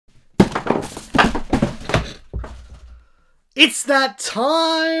It's that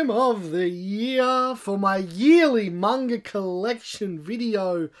time of the year for my yearly manga collection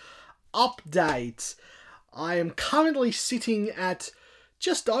video update. I am currently sitting at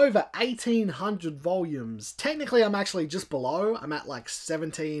just over 1,800 volumes. Technically, I'm actually just below. I'm at like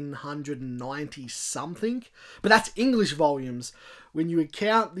 1,790 something. But that's English volumes. When you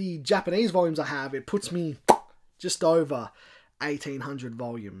count the Japanese volumes I have, it puts me just over 1,800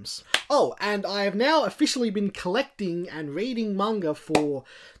 volumes. Oh, and I have now officially been collecting and reading manga for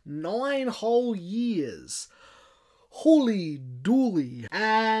 9 whole years. Holy dooly.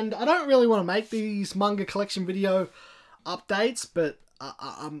 And I don't really want to make these manga collection video updates, but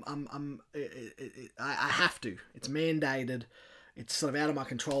I have to. It's mandated. It's sort of out of my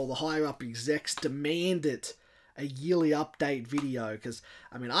control. The higher up execs demand it. A yearly update video, because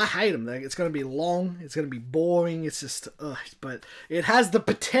I mean, I hate them. It's going to be long, it's going to be boring, it's just but it has the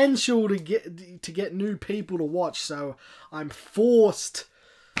potential to get new people to watch, so I'm forced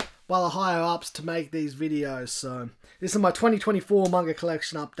by the higher ups to make these videos. So this is my 2024 manga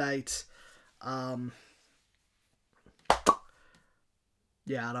collection update.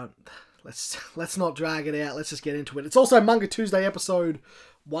 Yeah, let's not drag it out. Let's just get into it. It's also Manga Tuesday episode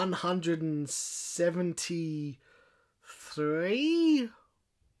 173,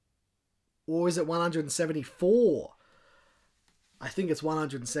 or is it 174? I think it's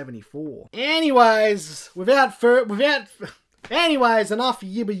 174. Anyways, enough yibba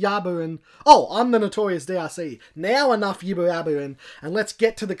yabba. Oh, I'm the Notorious DRC. Now enough yibba yabba, and let's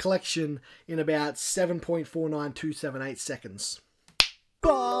get to the collection in about 7.49278 seconds.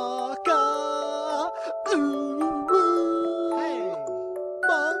 Baka, hey,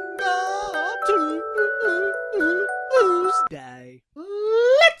 Manga Tuesday.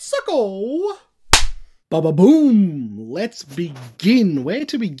 Let's go. Baba boom! Let's begin. Where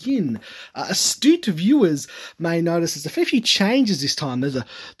to begin? Astute viewers may notice there's a fair few changes this time.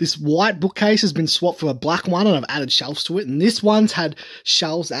 This white bookcase has been swapped for a black one, and I've added shelves to it. And this one's had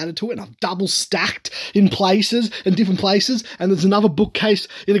shelves added to it, and I've double stacked in different places. And there's another bookcase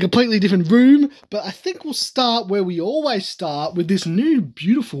in a completely different room. But I think we'll start where we always start, with this new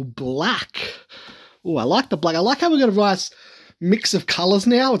beautiful black. Oh, I like the black. I like how we've got a nice mix of colours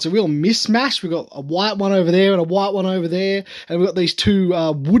now. It's a real mismatch. We've got a white one over there and a white one over there, and we've got these two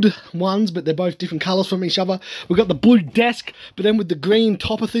wood ones, but they're both different colours from each other. We've got the blue desk, but then with the green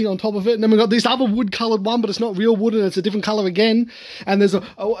topper thing on top of it, and then we've got this other wood coloured one, but it's not real wood and it's a different colour again. And there's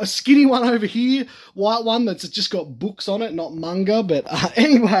a skinny one over here, white one, that's just got books on it, not manga. But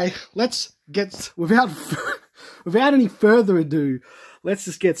anyway, let's get, without any further ado, let's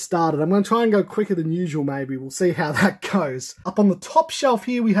just get started. I'm going to try and go quicker than usual, maybe. We'll see how that goes. Up on the top shelf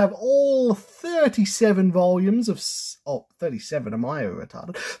here, we have all 37 volumes of... Oh, 37, am I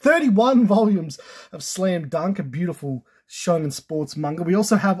retarded? 31 volumes of Slam Dunk, a beautiful shonen sports manga. We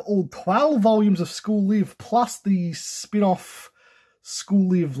also have all 12 volumes of School Live, plus the spin-off School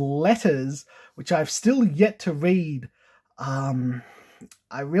Live letters, which I've still yet to read. I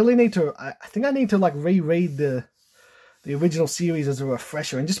really need to... I think I need to, like, reread the original series as a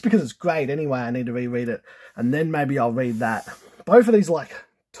refresher, and just because it's great anyway, I need to reread it, and then maybe I'll read that. Both of these, like,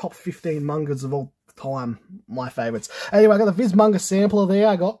 top 15 mangas of all time, my favourites. Anyway, I got the Viz Manga sampler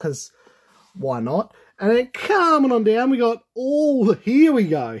there, because why not? And then coming on down, we got all, here we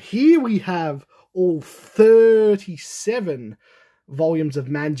go, here we have all 37 volumes of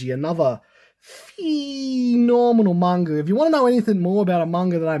Manji, another phenomenal manga. If you want to know anything more about a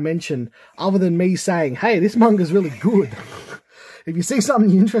manga that I mentioned, other than me saying, hey, this manga's really good, if you see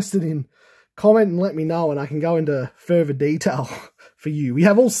something you're interested in, comment and let me know, and I can go into further detail for you. We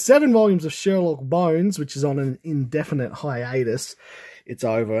have all 7 volumes of Sherlock Bones, which is on an indefinite hiatus. It's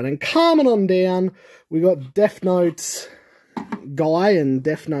over. And then coming on down, we got Death Note Guy and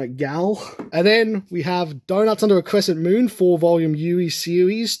Death Note Gal. And then we have Donuts Under a Crescent Moon, 4-volume Yuri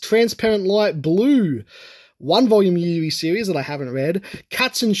series. Transparent Light Blue, 1-volume Yuri series that I haven't read.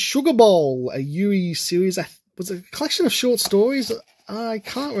 Cats and Sugar Bowl, a Yuri series. Was it a collection of short stories? I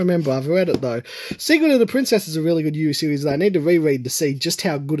can't remember. I've read it though. Secret of the Princess is a really good Yuri series that I need to reread to see just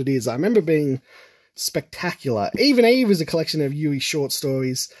how good it is. I remember being spectacular. Even Eve is a collection of Yuri short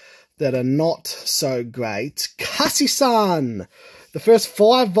stories that are not so great. Kasi-san! The first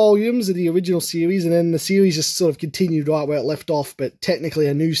 5 volumes of the original series, and then the series just sort of continued right where it left off, but technically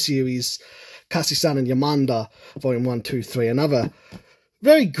a new series, Kasi-san and Yamanda, volume 1, 2, 3. Another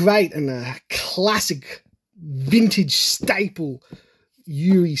very great and a classic vintage staple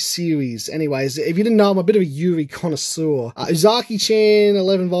Yuri series. Anyways, if you didn't know, I'm a bit of a Yuri connoisseur. Uzaki-chan,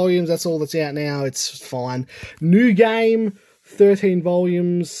 11 volumes, that's all that's out now, it's fine. New Game, 13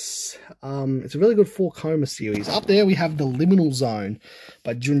 volumes. It's a really good 4-coma series. Up there we have The Liminal Zone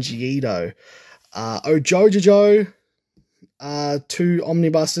by Junji Ito. Ojojojo, 2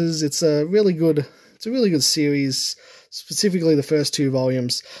 omnibuses. It's a really good series, specifically the first 2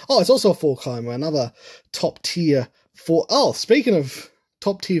 volumes. Oh, it's also a 4-coma, another top tier speaking of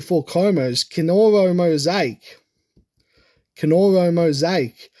top tier 4-comas, Kinoro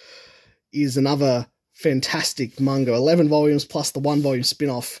Mosaic is another fantastic manga. 11 volumes plus the 1-volume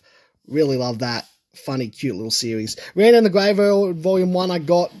spin-off. Really love that. Funny, cute little series. Ran in the Grey Volume 1 I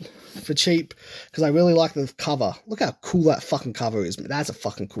got for cheap because I really like the cover. Look how cool that fucking cover is. That's a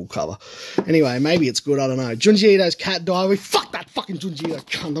fucking cool cover. Anyway, maybe it's good, I don't know. Junji Ito's Cat Diary. Fuck that fucking Junji Ito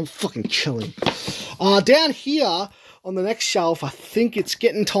cunt. I'm fucking killing. Down here on the next shelf, I think it's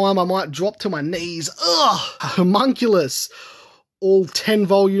getting time I might drop to my knees. Ugh! Homunculus. All 10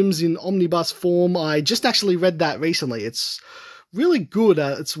 volumes in omnibus form. I just actually read that recently. It's really good.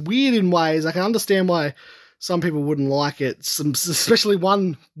 It's weird in ways. I can understand why some people wouldn't like it. Especially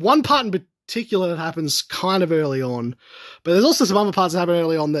one part in particular that happens kind of early on. But there's also some other parts that happen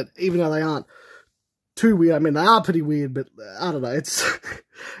early on that, even though they aren't too weird, I mean, they are pretty weird, but I don't know. It's,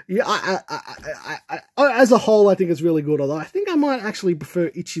 yeah, as a whole, I think it's really good. Although I think I might actually prefer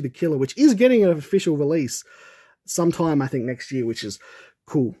Ichi the Killer, which is getting an official release sometime, I think, next year, which is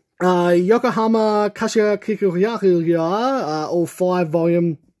cool. Yokohama Kasha Kikuyakuya, all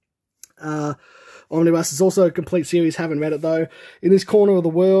 5-volume omnibus. It's also a complete series. Haven't read it though. In This Corner of the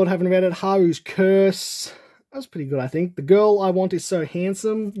World, haven't read it. Haru's Curse. That was pretty good, I think. The Girl I Want Is So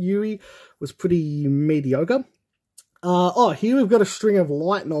Handsome, Yuri, was pretty mediocre. Here we've got a string of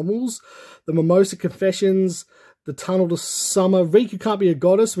light novels. The Mimosa Confessions, The Tunnel to Summer, Riku Can't Be a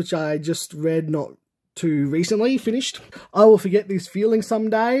Goddess, which I just read not too recently, finished. I Will Forget This Feeling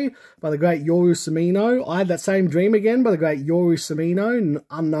Someday by the great Yoru Sumino. I Had That Same Dream Again by the great Yoru Sumino.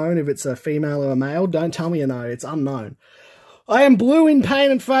 Unknown if it's a female or a male. Don't tell me you know. It's unknown. I Am Blue in Pain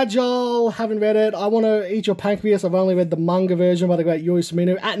and Fragile. Haven't read it. I Want to Eat Your Pancreas. I've only read the manga version by the great Yoru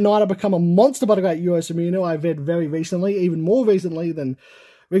Sumino. At Night I Become a Monster by the great Yoru Sumino. I've read very recently, even more recently than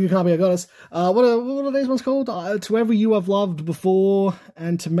Riku Can't Be a Goddess. What are these ones called? To Every You I've Loved Before,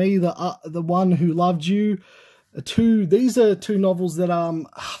 and To Me, the One Who Loved You. These are 2 novels that,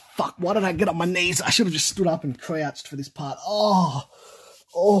 fuck, why did I get on my knees? I should have just stood up and crouched for this part. Oh,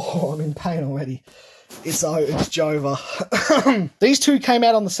 I'm in pain already. It's Jova. These 2 came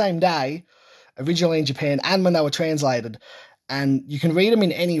out on the same day, originally in Japan, and when they were translated. And you can read them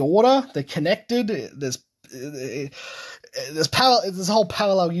in any order. They're connected. There's a whole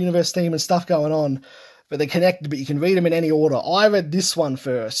parallel universe theme and stuff going on, but they're connected, but you can read them in any order. I read this one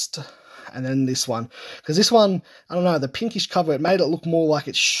first, and then this one. Because this one, I don't know, the pinkish cover, it made it look more like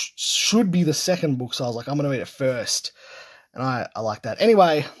it should be the second book, so I was like, I'm going to read it first. And I like that.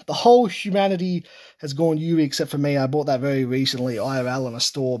 Anyway, the whole humanity has gone Yuri except for me. I bought that very recently, IRL in a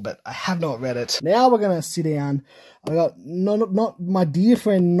store, but I have not read it. Now we're going to sit down. I got not my dear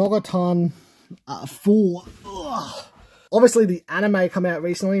friend Nogatan 4. Ugh. Obviously, the anime come out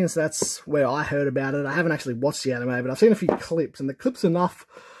recently, and so that's where I heard about it. I haven't actually watched the anime, but I've seen a few clips, and the clips enough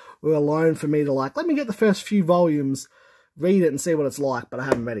were alone for me to like, let me get the first few volumes, read it, and see what it's like, but I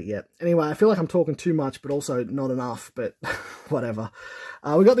haven't read it yet. Anyway, I feel like I'm talking too much, but also not enough, but whatever.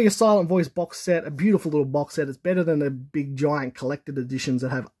 We got the A Silent Voice box set, a beautiful little box set. It's better than the big, giant collected editions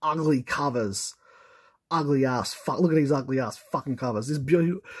that have ugly covers. Ugly ass fuck. Look at these ugly ass fucking covers.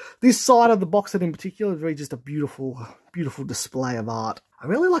 This side of the box set in particular is really just a beautiful display of art. I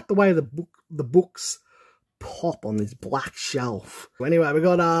really like the way the books pop on this black shelf. Anyway, we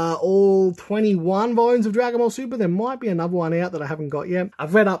got all 21 volumes of Dragon Ball Super. There might be another one out that I haven't got yet.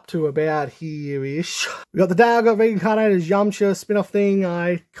 I've read up to about here-ish. We got The Day I Got Reincarnated as Yamcha spin-off thing.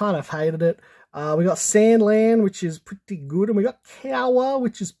 I kind of hated it. We got Sandland, which is pretty good, and we got Kawa,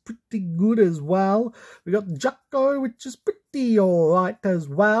 which is pretty good as well. We got Jacko, which is pretty alright as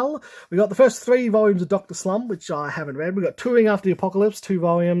well. We got the first 3 volumes of Dr. Slump, which I haven't read. We got Touring After the Apocalypse, 2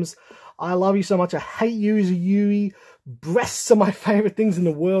 volumes. I Love You So Much, I Hate You as a Yui. Breasts Are My Favourite Things in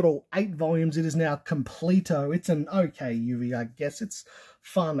the World, all 8 volumes. It is now completo. It's an okay Yui, I guess. It's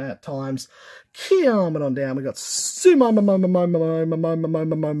fun at times. Keep on down. We got Sumo.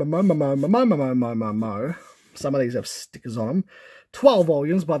 Some of these have stickers on them. 12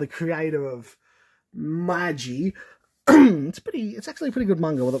 volumes by the creator of Magi. It's actually a pretty good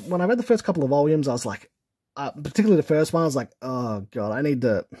manga. When I read the first couple of volumes, I was like, particularly the first one, I was like, oh god, I need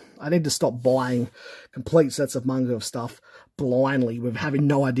to stop buying complete sets of manga of stuff blindly with having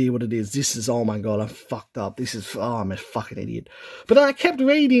no idea what it is. This is, oh my god, I'm fucked up. This is, oh, I'm a fucking idiot. But then I kept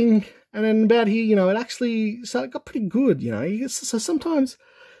reading And then about here, you know, it actually got pretty good, you know. So sometimes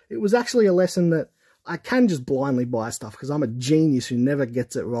it was actually a lesson that I can just blindly buy stuff because I'm a genius who never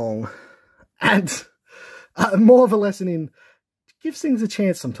gets it wrong. And more of a lesson in give things a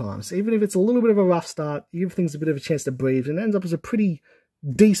chance sometimes. Even if it's a little bit of a rough start, you give things a bit of a chance to breathe, and it ends up as a pretty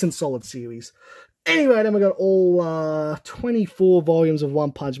decent, solid series. Anyway, then we got all 24 volumes of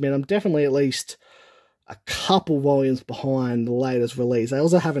One Punch Man. I'm definitely at least a couple volumes behind the latest release. I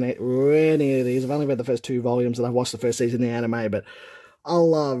also haven't read any of these. I've only read the first 2 volumes, and I've watched the first season of the anime, but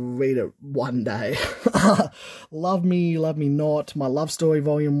I'll read it one day. Love Me, Love Me Not, My Love Story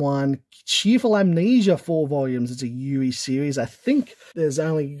Volume 1, Cheerful Amnesia 4 volumes. It's a Yui series. I think there's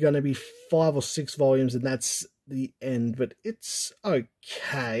only going to be 5 or 6 volumes, and that's the end, but it's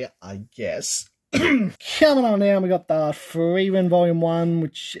okay, I guess. Coming on now, we got the Freeman Volume 1,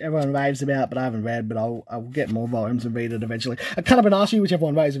 which everyone raves about, but I haven't read, but I'll get more volumes and read it eventually. Akana, which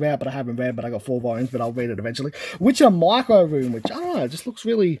everyone raves about, but I haven't read, but I got 4 volumes, but I'll read it eventually. Witcher Micro Room, which, I don't know, just looks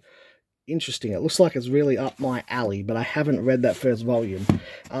really interesting. It looks like it's really up my alley, but I haven't read that first volume.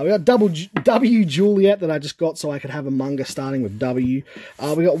 We got W Juliet that I just got so I could have a manga starting with W.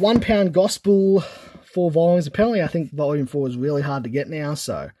 We got One Pound Gospel, 4 volumes. Apparently, I think Volume 4 is really hard to get now,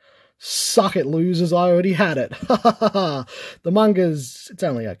 so suck it, losers, I already had it. The manga's, it's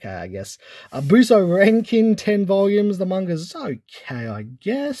only okay, I guess. Buso Renkin, 10 volumes. The manga's okay, I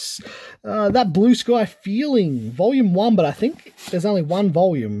guess. That Blue Sky Feeling, Volume 1, but I think there's only 1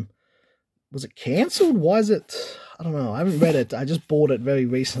 volume. Was it cancelled? Why is it? I don't know. I haven't read it. I just bought it very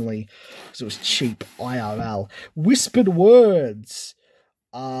recently because it was cheap, IRL. Whispered Words,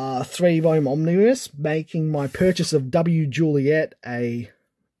 3-volume omnibus, making my purchase of W Juliet a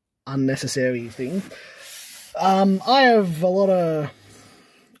unnecessary thing.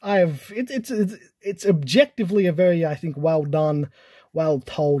 It's objectively a very, I think, well done, well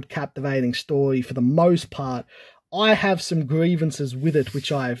told, captivating story for the most part. I have some grievances with it,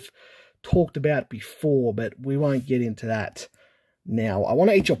 which I've talked about before, but we won't get into that now. I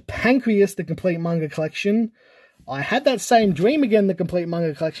Want to Eat Your Pancreas, the complete manga collection. I had that same dream again. The complete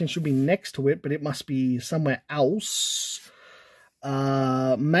manga collection should be next to it, but it must be somewhere else.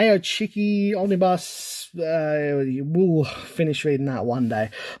 Mayo Chicky Omnibus, we'll finish reading that one day.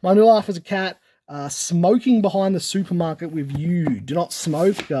 My New Life as a Cat, Smoking Behind the Supermarket with You. Do not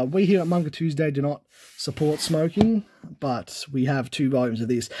smoke. We here at Manga Tuesday do not support smoking, but we have 2 volumes of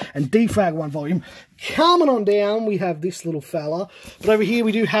this. And Defrag 1 volume. Coming on down, we have this little fella. But over here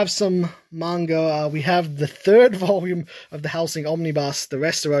we do have some manga. We have the 3rd volume of the Hellsing Omnibus. The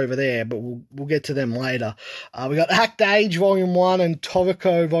rest are over there, but we'll get to them later. We got Hacked Age Volume 1 and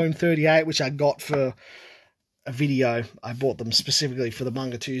Toriko Volume 38, which I got for a video. I bought them specifically for the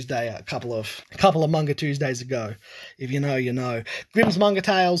Manga Tuesday a couple of Manga Tuesdays ago. If you know, you know. Grimm's Manga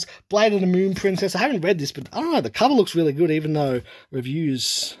Tales, Blade of the Moon Princess. I haven't read this, but I don't know, the cover looks really good, even though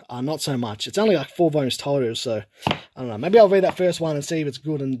reviews are not so much. It's only like 4 volumes total, so I don't know. Maybe I'll read that first one and see if it's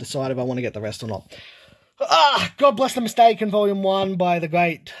good and decide if I want to get the rest or not. God Bless the Mistaken, Volume 1 by the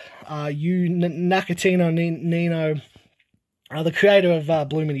great Nakatino Nino, the creator of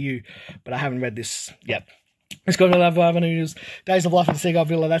Bloom into You, but I haven't read this yet. It's got Love Avenues, Days of Life in Seagull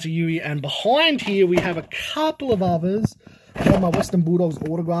Villa, that's a Yui, and behind here we have a couple of others. I have my Western Bulldogs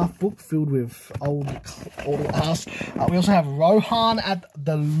autograph book filled with old autographs. We also have Rohan at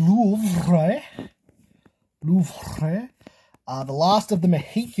the Louvre. The Last of the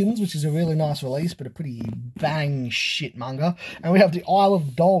Mohicans, which is a really nice release, but a pretty bang shit manga. And we have The Isle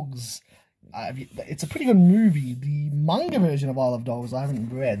of Dogs. It's a pretty good movie. The manga version of Isle of Dogs I haven't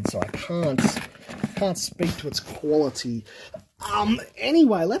read, so I can't speak to its quality.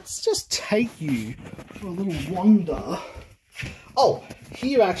 Anyway, let's just take you for a little wander. Oh,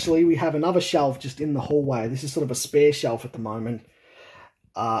 here actually we have another shelf just in the hallway. This is sort of a spare shelf at the moment.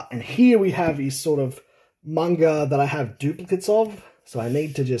 And here we have is sort of manga that I have duplicates of. So I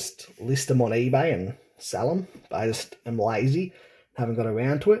need to just list them on eBay and sell them. But I just am lazy. Haven't got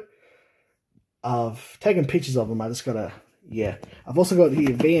around to it. I've taken pictures of them. I just gotta, yeah. I've also got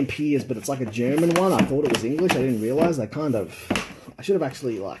here Vampires, but it's like a German one. I thought it was English. I didn't realise. I should have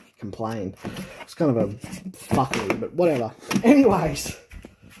actually, like, complained. It's kind of a fuckery, but whatever. Anyways,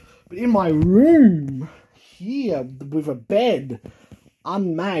 but in my room here with a bed,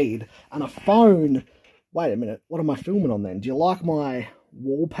 unmade, and a phone. Wait a minute. What am I filming on then? Do you like my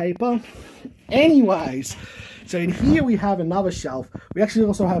wallpaper? Anyways, so in here we have another shelf. We actually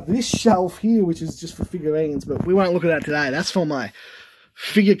also have this shelf here, which is just for figurines, but we won't look at that today. That's for my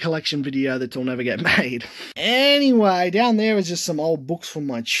figure collection video that will never get made. Anyway, down there is just some old books from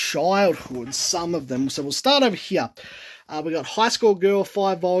my childhood, some of them. So we'll start over here. We got High School Girl,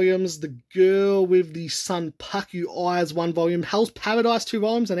 5 volumes. The Girl with the Sunpaku Eyes, 1 volume. Hell's Paradise, 2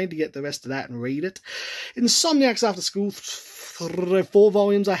 volumes. I need to get the rest of that and read it. Insomniacs After School, 4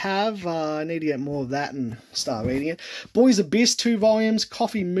 volumes I have. I need to get more of that and start reading it. Boys Abyss, 2 volumes.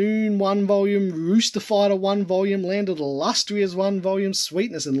 Coffee Moon, 1 volume. Rooster Fighter, 1 volume. Land of the Lustrious, 1 volume.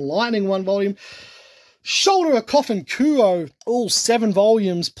 Sweetness and Lightning, 1 volume. Shoulder of Coffin Kuro, all 7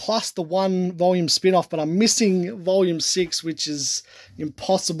 volumes, plus the 1 volume spin-off, but I'm missing volume 6, which is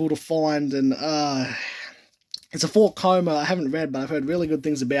impossible to find, and it's a 4 coma I haven't read, but I've heard really good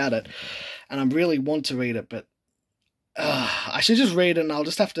things about it, and I really want to read it, but I should just read it, and I'll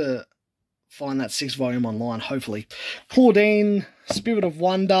just have to find that 6th volume online, hopefully. Claudine, Spirit of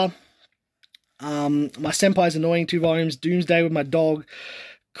Wonder, My Senpai's Annoying, 2 volumes, Doomsday with My Dog,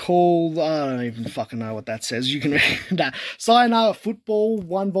 called, I don't even fucking know what that says. You can read that. Sayonara Football,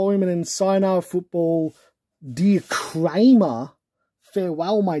 1 volume, and then Sayonara Football, Dear Kramer,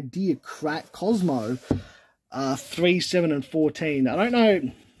 Farewell My Dear Cosmo, 3, 7, and 14. I don't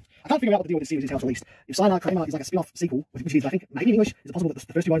know. I can't figure out what the deal with this series is, how it's released. If Sayonara Kramer is like a spin-off sequel, which is, I think, maybe in English, is it possible that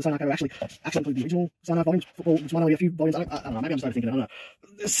the first 2 volumes of Sayonara Kramer actually include the original Sayonara volumes, Football, which might only be a few volumes, I don't know, maybe I'm starting thinking, I don't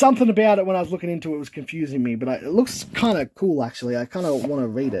know. Something about it when I was looking into it was confusing me, but it looks kind of cool, actually. I kind of want to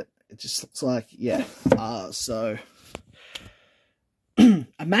read it. It just looks like, yeah. So,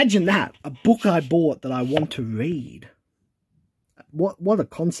 imagine that, a book I bought that I want to read. What a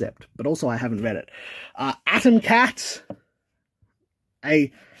concept, but also I haven't read it. Atom Cat,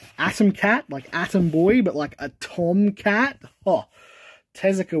 a Atom Cat, like Atom Boy, but like a Tomcat. Oh,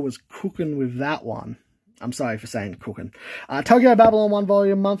 Tezuka was cooking with that one. I'm sorry for saying cooking. Tokyo Babylon, 1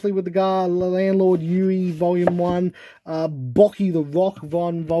 volume, Monthly with the Guard, Landlord Yui, volume 1, Boki the Rock,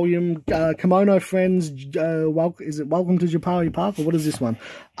 1 volume, Kimono Friends, is it Welcome to Japari Park, or what is this one?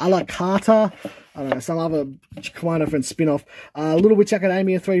 A la Carta, I don't know, some other Kimono Friends spin-off. Little Witch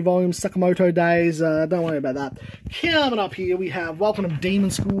Academia, 3 volumes, Sakamoto Days, don't worry about that. Coming up here, we have Welcome to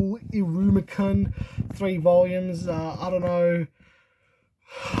Demon School, Iruma-kun, 3 volumes, I don't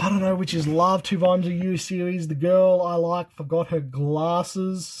know which is Love, 2 volumes of U series. The Girl I Like Forgot Her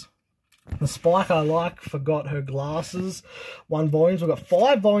Glasses. The Spike I Like Forgot Her Glasses, 1 volume. We've got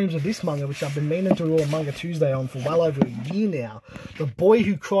 5 volumes of this manga, which I've been meaning to do a Manga Tuesday on for well over a year now. The Boy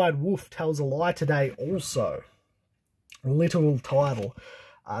Who Cried Wolf Tells a Lie Today also. Literal title.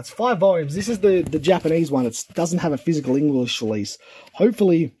 It's 5 volumes. This is the Japanese one. It doesn't have a physical English release.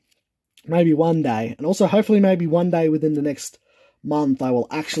 Hopefully, maybe one day. And also, hopefully, maybe one day within the next month I will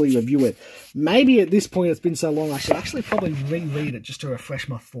actually review it. Maybe at this point it's been so long I should actually probably reread it just to refresh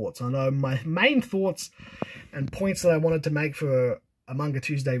my thoughts. I know my main thoughts and points that I wanted to make for a Manga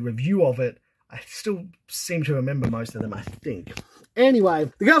Tuesday review of it, I still seem to remember most of them, I think.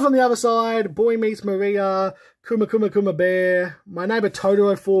 Anyway, The Girl from the Other Side, Boy Meets Maria, Kuma Kuma Kuma Bear, My Neighbor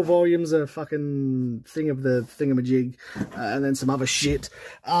Totoro, 4 volumes, a fucking thing of the thingamajig, and then some other shit.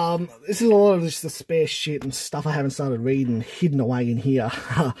 This is a lot of just the spare shit and stuff I haven't started reading, hidden away in here.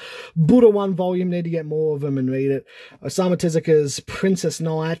 Buddha, 1 volume, need to get more of them and read it. Osamu Tezuka's Princess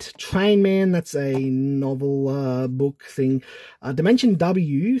Knight, Train Man, that's a novel book thing. Dimension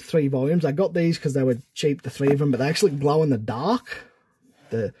W, 3 volumes. I got these because they were cheap, the 3 of them, but they actually glow in the dark.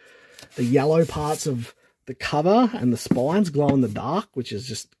 The yellow parts of the cover and the spines glow in the dark, which is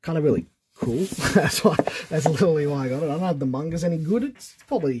just kind of really cool. That's literally why I got it. I don't know if the manga's any good. It's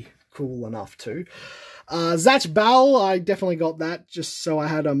probably cool enough too. Zatch Bell, I definitely got that just so I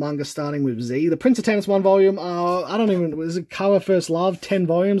had a manga starting with Z. The Prince of Tennis, 1 volume. I don't even, was it Color First Love? 10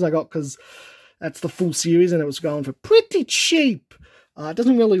 volumes I got because that's the full series and it was going for pretty cheap. It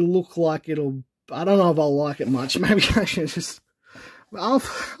doesn't really look like it'll, I don't know if I'll like it much. Maybe I should just, I'll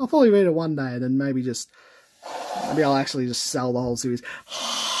probably read it one day and then maybe I'll actually just sell the whole series.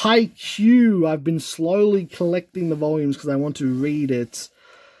 Haikyuu, I've been slowly collecting the volumes because I want to read it.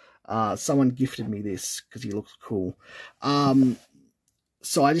 Someone gifted me this because he looks cool.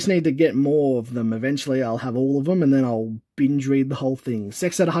 So I just need to get more of them. Eventually I'll have all of them and then I'll binge read the whole thing.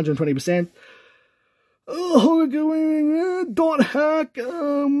 Sex at 120%. Oh, Dot Hack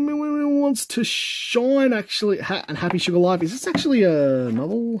wants to shine, actually. And Happy Sugar Life. Is this actually a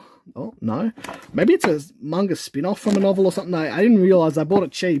novel? Oh, no. Maybe it's a manga spin-off from a novel or something. I didn't realise. I bought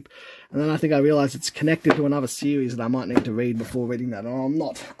it cheap. And then I think I realised it's connected to another series that I might need to read before reading that. Oh, I'm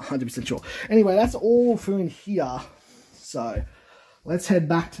not 100% sure. Anyway, that's all through in here. So, let's head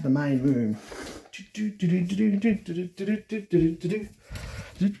back to the main room.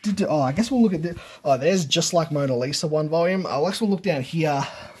 Oh, I guess we'll look at this. Oh, there's Just Like Mona Lisa, 1 volume. I'll actually look down here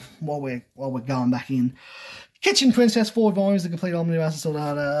while we're going back in. Kitchen Princess, 4 volumes, the complete omnibus, and sort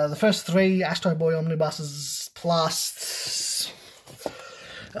of the first 3 Astro Boy omnibuses, plus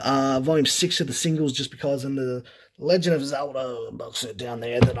volume 6 of the singles, just because, and the Legend of Zelda box set down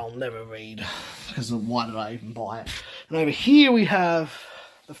there that I'll never read, because why did I even buy it? And over here we have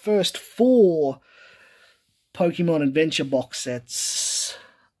the first 4 Pokemon Adventure box sets.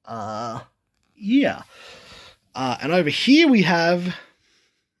 Yeah. And over here we have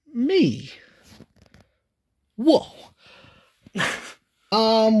me. Whoa.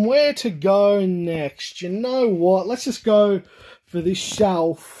 Where to go next? You know what? Let's just go for this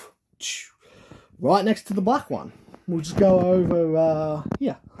shelf right next to the black one. We'll just go over,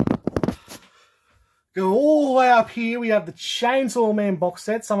 yeah. Go all the way up here. We have the Chainsaw Man box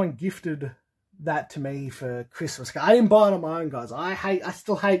set. Someone gifted that to me for Christmas. I didn't buy it on my own, guys. I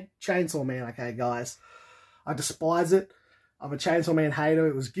still hate Chainsaw Man, okay, guys. I despise it. I'm a Chainsaw Man hater.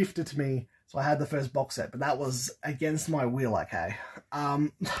 It was gifted to me, so I had the first box set, but that was against my will, okay.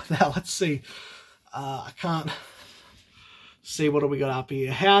 Now, let's see. I can't see what do we got up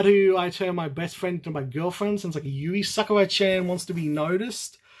here. How do I turn my best friend into my girlfriend? Sounds like a Yui. Sakura-chan wants to be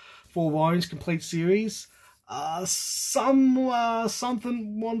noticed. 4 volumes, complete series. Something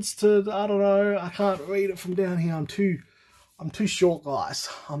wants to, I don't know, I can't read it from down here. I'm too short, guys.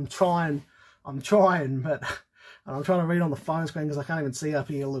 I'm trying, but I'm trying to read on the phone screen because I can't even see up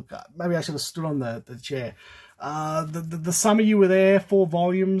here. Look, maybe I should have stood on the chair. The Summer You Were There, 4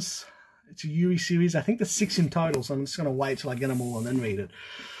 volumes. It's a Yui series. I think there's 6 in total, so I'm just going to wait till I get them all and then read it.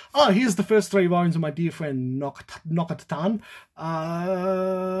 Oh, here's the first 3 volumes of my dear friend Nokatan.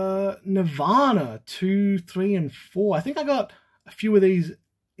 Nirvana 2, 3, and 4. I think I got a few of these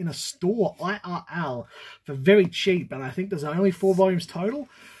in a store, IRL, for very cheap, and I think there's only 4 volumes total.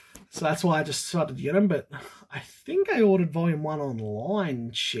 So that's why I just decided to get them, but I think I ordered volume 1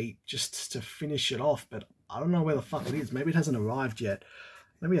 online cheap just to finish it off, but I don't know where the fuck it is. Maybe it hasn't arrived yet.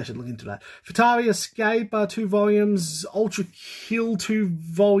 Maybe I should look into that. Futari Escape, 2 volumes. Ultra Kill, 2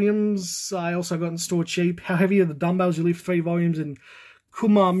 volumes. I also got in store cheap. How Heavy Are the Dumbbells? You Lift, 3 volumes. And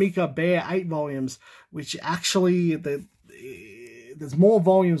Kuma Mika Bear, 8 volumes. Which actually, there's more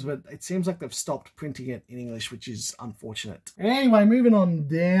volumes, but it seems like they've stopped printing it in English, which is unfortunate. Anyway, moving on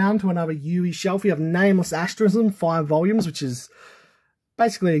down to another Yui shelf. We have Nameless Asterism, 5 volumes, which is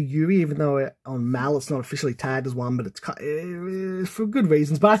basically a Yui, even though on Mal it's not officially tagged as one, but it's for good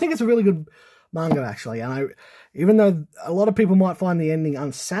reasons. But I think it's a really good manga, actually. And even though a lot of people might find the ending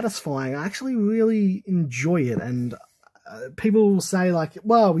unsatisfying, I actually really enjoy it. And people will say, like,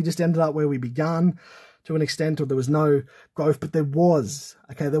 well, we just ended up where we began to an extent, or there was no growth, but there was.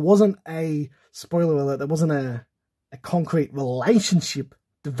 Okay, there wasn't a, spoiler alert, there wasn't a concrete relationship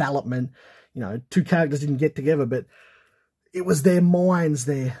development. You know, 2 characters didn't get together, but it was their minds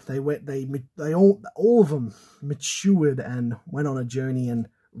there. They all of them matured and went on a journey and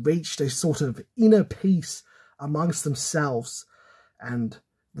reached a sort of inner peace amongst themselves and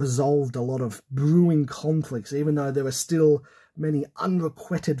resolved a lot of brewing conflicts, even though there were still many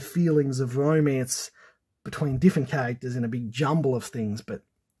unrequited feelings of romance between different characters in a big jumble of things. But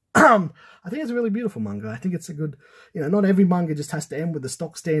I think it's a really beautiful manga. I think it's a good, you know, not every manga just has to end with the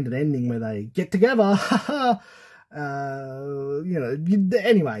stock standard ending where they get together. You know,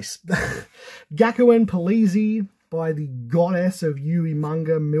 anyways. Gakuen Polizzi by the goddess of Yui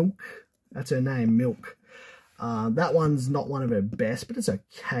manga, Milk. That's her name, Milk. That one's not one of her best, but it's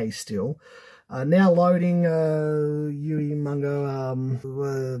okay still. Now loading Yui manga. I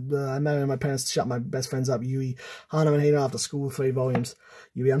made my parents shut my best friends up. Yui, Hana and Hina after school, 3 volumes.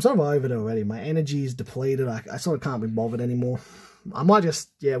 Yui, I'm sort of over it already. My energy is depleted. I sort of can't be bothered anymore. I might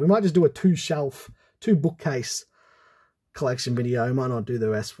just, yeah, we might just do a 2 bookcase collection video. I might not do the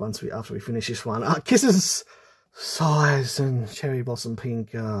rest after we finish this one. Kisses, Sighs, and Cherry Blossom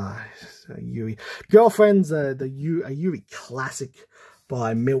Pink. Yui. Girlfriends, a Yui classic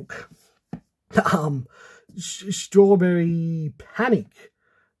by Milk. Strawberry Panic,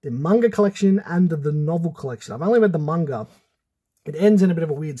 the manga collection and the novel collection. I've only read the manga. It ends in a bit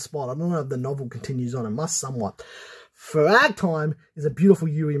of a weird spot. I don't know if the novel continues on. It must somewhat. Frag Time is a beautiful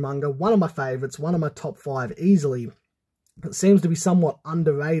Yui manga. One of my favourites. One of my top 5 easily. It seems to be somewhat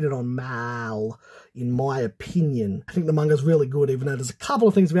underrated on Mal, in my opinion. I think the manga's really good, even though there's a couple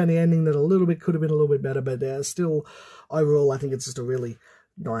of things around the ending that could have been a little bit better, but still, overall, I think it's just a really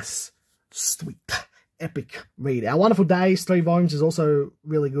nice, sweet, epic read. Our Wonderful Days, 3 volumes, is also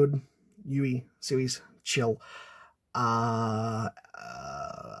really good. Yui series, chill.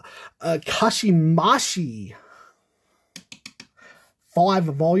 Kashimashi, 5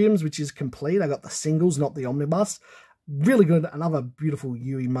 volumes, which is complete. I got the singles, not the omnibus. Really good. Another beautiful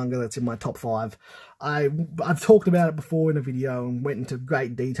Yui manga that's in my top 5. I've talked about it before in a video and went into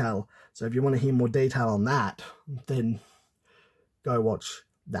great detail. So if you want to hear more detail on that, then go watch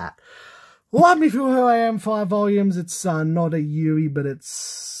that. Love Me For Who I Am, 5 volumes. It's not a Yui, but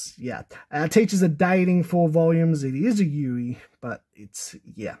it's, yeah. Teachers Are Dating, 4 volumes. It is a Yui, but it's,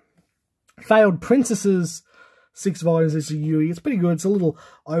 yeah. Failed Princesses, 6 volumes. It's a Yui. It's pretty good. It's a little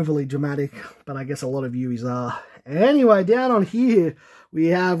overly dramatic, but I guess a lot of Yuis are. Anyway, down on here, we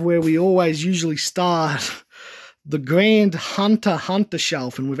have where we always usually start, the Grand Hunter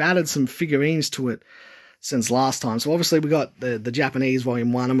shelf, and we've added some figurines to it since last time. So obviously we got the Japanese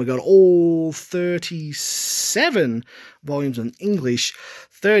volume 1, and we got all 37 volumes in English.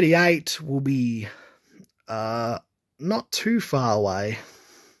 38 will be not too far away.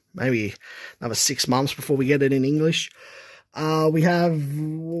 Maybe another 6 months before we get it in English. We have,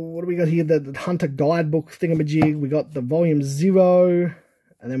 what do we got here? The Hunter Guidebook thingamajig. We got the volume 0,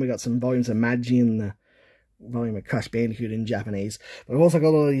 and then we got some volumes of Magi and the volume of Crash Bandicoot in Japanese. But we've also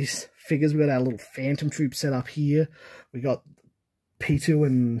got all these figures. We got our little Phantom Troop set up here. We got P2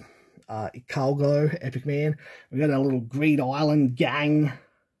 and Ikalgo, Epic Man. We got our little Greed Island gang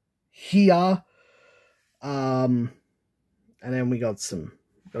here. And then we got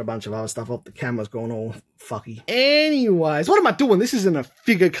a bunch of other stuff up. The camera's gone all fucky. Anyways, what am I doing? This isn't a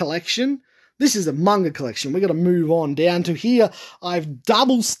figure collection. This is a manga collection. We got to move on down to here. I've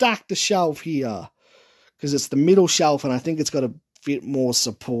double stacked the shelf here because it's the middle shelf, and I think it's got a bit more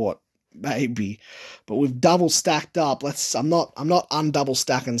support, maybe. But we've double stacked up. I'm not undouble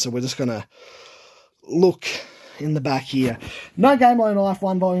stacking, so we're just gonna look in the back here. No Game Low Life,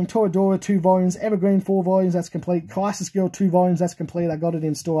 1 volume. Toradora, 2 volumes. Evergreen, 4 volumes. That's complete. Crisis Girl, 2 volumes. That's complete. I got it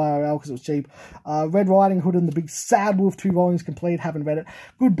in store IRL because it was cheap. Red Riding Hood and the Big Sad Wolf, 2 volumes complete. Haven't read it.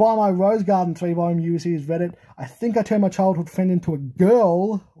 Goodbye My Rose Garden, 3 volume USC. Read it. I Think I Turned My Childhood Friend Into a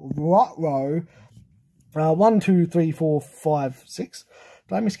Girl. Rot-row. 1, 2, 3, 4, 5, 6.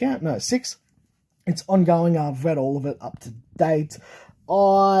 Did I miscount? No, 6. It's ongoing. I've read all of it up to date.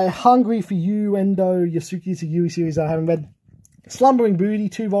 Hungry for You, Endo Yasuki, is a Yui series that I haven't read. Slumbering Booty,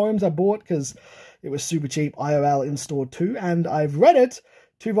 2 volumes I bought because it was super cheap, IRL in store too, and I've read it.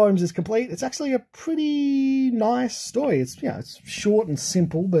 2 volumes is complete. It's actually a pretty nice story. It's, it's short and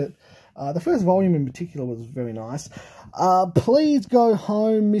simple, but the first volume in particular was very nice. Please Go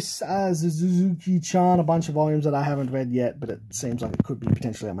Home, Miss Suzuki-chan, a bunch of volumes that I haven't read yet, but it seems like it could be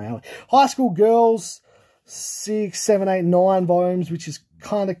potentially on my alley. High School Girls, 6, 7, 8, 9 volumes, which is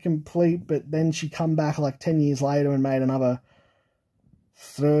kind of complete, but then she come back like 10 years later and made another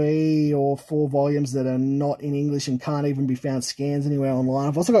 3 or 4 volumes that are not in English and can't even be found scans anywhere online.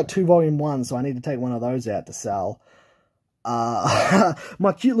 I've also got 2 volume 1s, so I need to take one of those out to sell.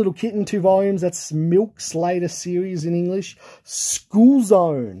 My Cute Little Kitten, 2 volumes. That's Milk's latest series in English. School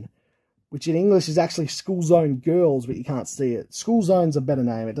Zone, which in English is actually School Zone Girls, but you can't see it. School Zone's a better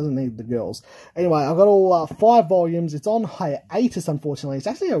name. It doesn't need the girls. Anyway, I've got all 5 volumes. It's on hiatus, unfortunately. It's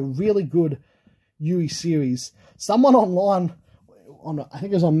actually a really good Yui series. Someone online, I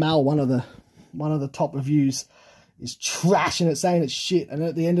think it was on Mal, one of the top reviews, is trashing it, saying it's shit. And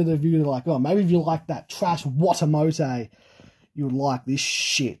at the end of the review, they're like, oh, maybe if you like that trash Watamote, you would like this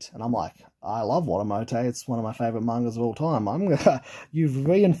shit. And I'm like, I love Watamote. It's one of my favourite mangas of all time. You've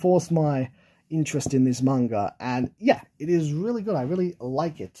reinforced my interest in this manga. And yeah, it is really good. I really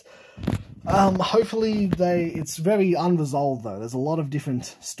like it. Hopefully it's very unresolved though. There's a lot of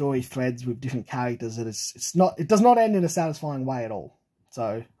different story threads with different characters that it does not end in a satisfying way at all.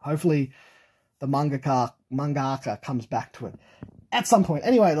 So hopefully the mangaka comes back to it at some point.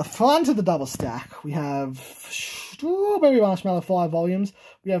 Anyway, the front of the double stack, we have Strawberry Marshmallow, 5 volumes.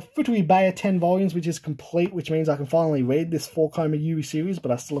 We have Futui Baya, 10 volumes, which is complete, which means I can finally read this 4-Coma Yui series,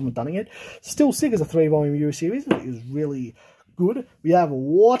 but I still haven't done it yet. Still Sick is a 3-volume Yui series, which is really good. We have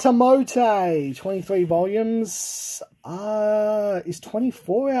Watamote, 23 volumes. Is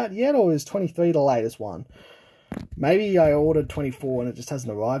 24 out yet, or is 23 the latest one? Maybe I ordered 24 and it just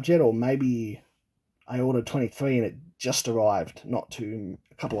hasn't arrived yet, or maybe I ordered 23 and it just arrived a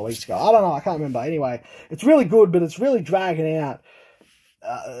couple of weeks ago. I don't know, I can't remember. Anyway, it's really good, but it's really dragging out.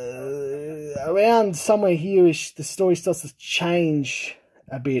 Around somewhere here-ish, the story starts to change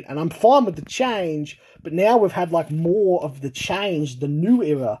a bit, and I'm fine with the change, but now we've had like more of the change, the new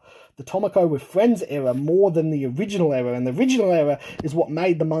era, the Tomoko with Friends era, more than the original era, and the original era is what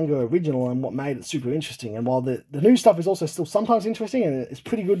made the manga original and what made it super interesting. And while the new stuff is also still sometimes interesting and it's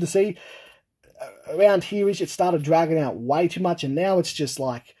pretty good to see, around here-ish it started dragging out way too much, and now it's just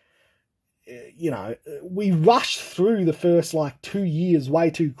like, we rushed through the first like 2 years way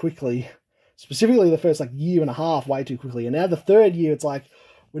too quickly. specifically the first like year and a half way too quickly. And now the third year, it's like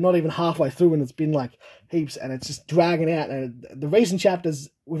we're not even halfway through and it's been like heaps and it's just dragging out. And the recent chapters,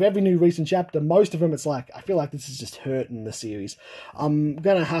 with every new recent chapter, most of them, it's like, I feel like this is just hurting the series. I'm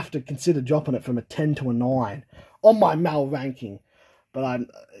going to have to consider dropping it from a 10 to a 9 on my Mal ranking. But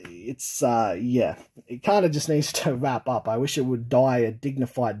yeah, it kind of just needs to wrap up. I wish it would die a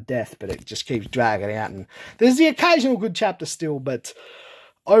dignified death, but it just keeps dragging out. And there's the occasional good chapter still, but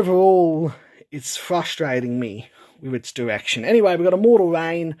overall, it's frustrating me with its direction. Anyway, we've got Immortal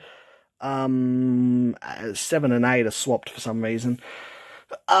Rain. 7 and 8 are swapped for some reason.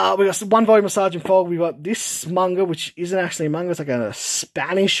 We got one volume of Sergeant Fog. We got this manga, which isn't actually a manga. It's like a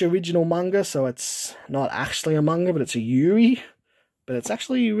Spanish original manga, so it's not actually a manga, but it's a Yuri. But it's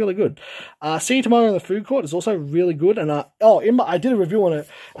actually really good. See You Tomorrow in the Food Court is also really good. And I did a review on it,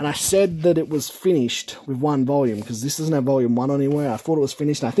 and I said that it was finished with one volume, because this doesn't have volume 1 anywhere. I thought it was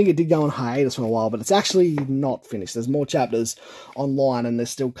finished, and I think it did go on hiatus for a while, but it's actually not finished. There's more chapters online, and they're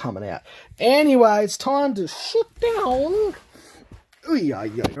still coming out. Anyway, it's time to shut down.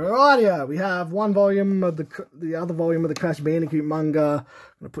 Rightio, we have one volume of the other volume of the Crash Bandicoot manga.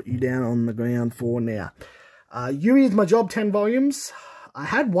 I'm going to put you down on the ground for now. Yuri is My Job, 10 volumes. I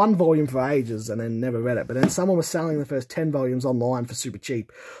had one volume for ages and then never read it, but then someone was selling the first 10 volumes online for super cheap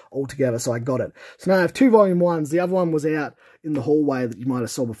altogether, so I got it. So now I have 2 volume 1s. The other one was out in the hallway that you might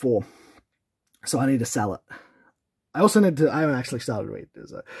have saw before, so I need to sell it. I also need to, I haven't actually started to read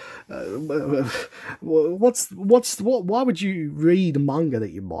this. Why would you read manga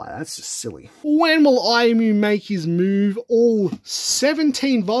that you buy? That's just silly. When will IMU make his move? All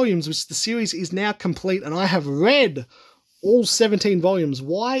 17 volumes, which the series is now complete, and I have read all 17 volumes.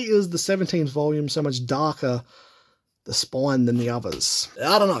 Why is the 17th volume so much darker, the spine, than the others?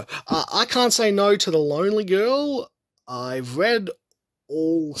 I don't know. I can't say no to The Lonely Girl. I've read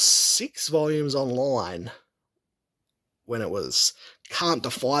all 6 volumes online when it was Can't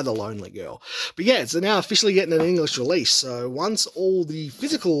Defy the Lonely Girl. But yeah, it's now officially getting an English release, so once all the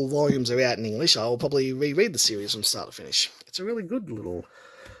physical volumes are out in English, I'll probably reread the series from start to finish. It's a really good little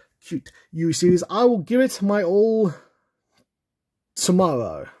cute Yuri series. I will give it my all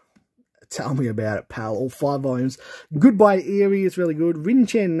tomorrow. Tell me about it, pal. All 5 volumes. Goodbye Eerie, it's really good.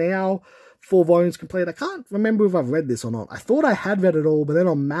 Rin-Chan Now, 4 volumes complete. I can't remember if I've read this or not. I thought I had read it all, but then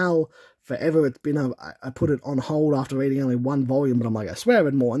on Mal, forever it's been I put it on hold after reading only 1 volume, but I'm like, I swear I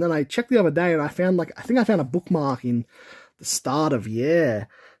read more. And then I checked the other day and I found I think I found a bookmark in the start of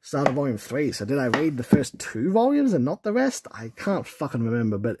volume 3. So did I read the first 2 volumes and not the rest? I can't fucking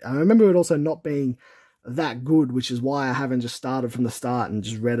remember, but I remember it also not being that good, which is why I haven't just started from the start and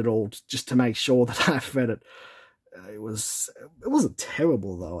just read it all just to make sure that I've read it. It wasn't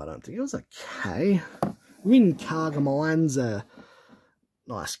terrible though, I don't think. It was okay. Rin Kagamine's a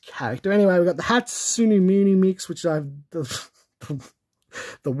nice character. Anyway, we've got the Hatsune Miku mix, which I've...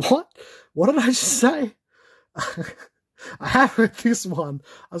 The what? What did I just say? I have read this one.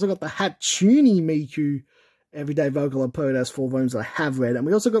 I also got the Hatsune Miku Everyday Vocal and Poet, has 4 volumes that I have read. And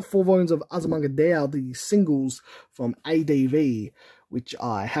we also got 4 volumes of Azumanga Daioh, the singles from ADV, which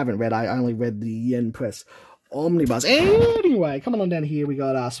I haven't read. I only read the Yen Press Omnibus. Anyway, coming on down here, we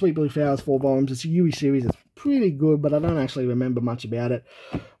got Sweet Blue Flowers, 4 volumes. It's a Yui series. It's pretty good, but I don't actually remember much about it.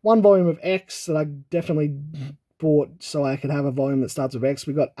 1 volume of X that I definitely bought so I could have a volume that starts with X.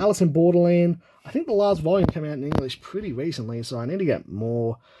 We got Alice in Borderland. I think the last volume came out in English pretty recently, so I need to get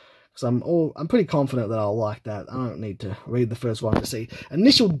more, because I'm pretty confident that I'll like that. I don't need to read the first one to see.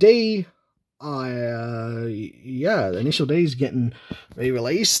 Initial D, yeah, Initial D is getting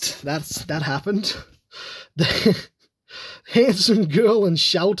re-released. That happened. The Handsome Girl and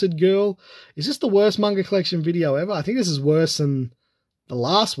Sheltered Girl. Is this the worst manga collection video ever? I think this is worse than the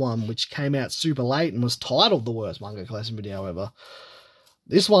last one, which came out super late and was titled the worst manga collection video ever.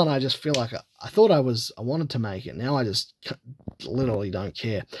 This one, I just feel like I thought I wanted to make it. Now I just literally don't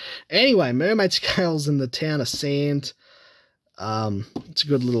care. Anyway, Mermaid Scales in the Town of Sand. It's a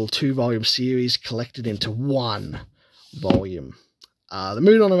good little 2-volume series collected into 1 volume. The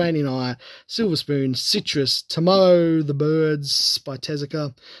Moon on a Rainy Night, Silver Spoon, Citrus, Tomorrow, The Birds by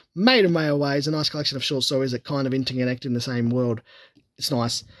Tezuka, Maiden Railways, a nice collection of short stories that kind of interconnect in the same world. It's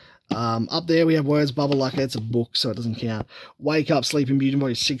nice. Up there we have Words Bubble Like it's a book, so it doesn't count. Wake Up, Sleeping Beauty,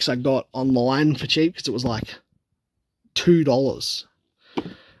 Volume 6 I got online for cheap because it was like $2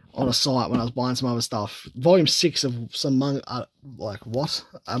 on a site when I was buying some other stuff. Volume 6 of some manga, like what?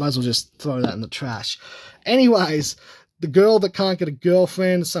 I might as well just throw that in the trash. Anyways, The Girl That Can't Get a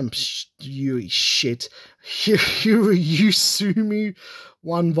Girlfriend, some Yuri shit. Yusumi,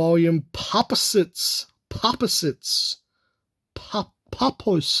 1 volume. Pupposits.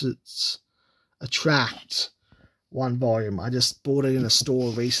 attract one volume. I just bought it in a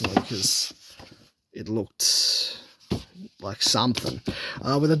store recently because it looked like something.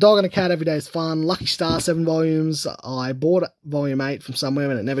 With a dog and a cat, every day is fun. Lucky Star, 7 volumes. I bought volume 8 from somewhere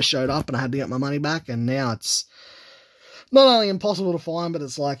and it never showed up and I had to get my money back, and now it's not only impossible to find, but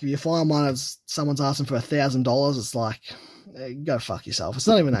it's like if you find one and someone's asking for $1,000, it's like, hey, go fuck yourself. It's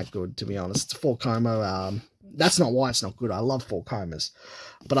not even that good, to be honest. It's 4 Coma. That's not why it's not good. I love 4 Comas.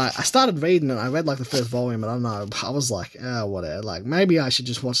 But I started reading it. I read like the first volume, and I don't know. I was like, oh, whatever. Like, maybe I should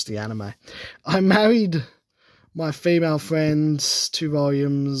just watch the anime. I married my female friends, 2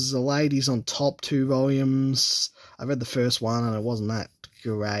 volumes. The Ladies on Top, 2 volumes. I read the first one, and it wasn't that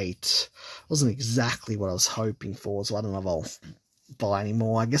great. It wasn't exactly what I was hoping for, so I don't know if I'll buy any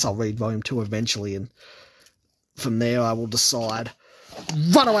more. I guess I'll read volume 2 eventually, and from there I will decide.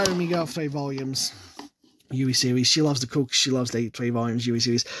 Run away with me, girl, 3 volumes. Yui series. She loves to cook. She loves to eat. 3 volumes. Yui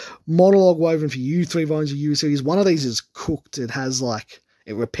series. Monologue woven for you. 3 volumes of Yui series. One of these is cooked. It has like,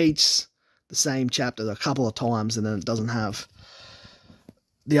 it repeats the same chapter a couple of times, and then it doesn't have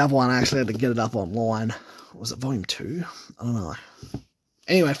the other one. I actually had to get it up online. Was it volume 2? I don't know.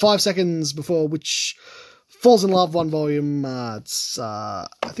 Anyway, 5 seconds before which falls in love, 1 volume. It's I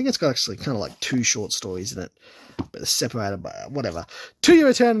think it's got actually kind of like 2 short stories in it, but it's separated by whatever. To Your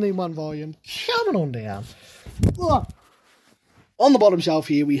Eternity, 1 volume. Coming on down. Ugh. On the bottom shelf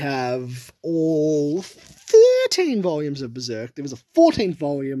here, we have all 13 volumes of Berserk. There was a 14th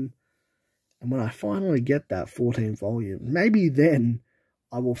volume, and when I finally get that 14th volume, maybe then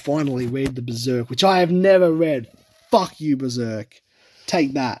I will finally read the Berserk, which I have never read. Fuck you, Berserk.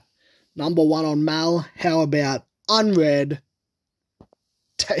 Take that. Number 1 on Mal. How about unread?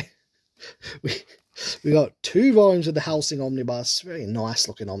 We got 2 volumes of the Hellsing Omnibus. Very nice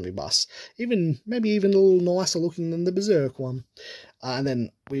looking omnibus. Maybe even a little nicer looking than the Berserk one. And then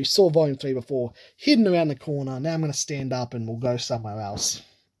we saw volume 3 before, hidden around the corner. Now I'm going to stand up and we'll go somewhere else.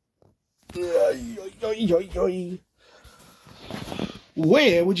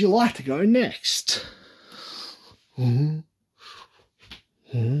 Where would you like to go next?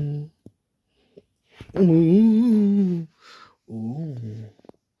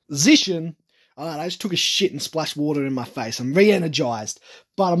 Zishin. Alright, I just took a shit and splashed water in my face. I'm re-energized,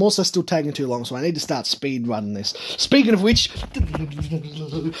 but I'm also still taking too long, so I need to start speed running this. Speaking of which,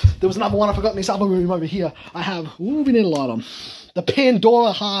 there was another one I forgot in this other room over here. I have, we need a light on, the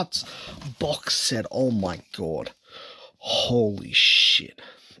Pandora Hearts box set. Oh my god. Holy shit.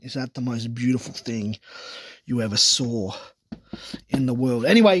 Is that the most beautiful thing you ever saw in the world?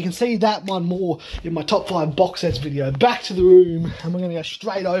 Anyway, you can see that one more in my top 5 box sets video. Back to the room, and we're going to go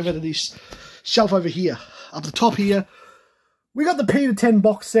straight over to this shelf over here. Up the top here, we got the P to 10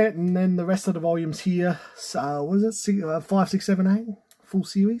 box set, and then the rest of the volumes here. So, what is it? 5, 6, 7, 8? Full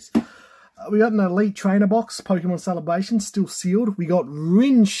series. We got an Elite Trainer box, Pokemon Celebration, still sealed. We got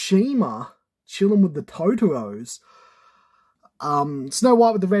Rin Shima chilling with the Totoros. Snow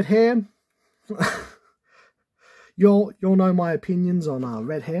White with the red hair. You'll know my opinions on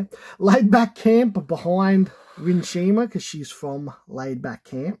red hair. Laid Back Camp behind Rin Shima, because she's from Laid Back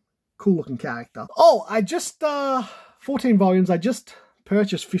Camp. Cool looking character. Oh, I just 14 volumes. I just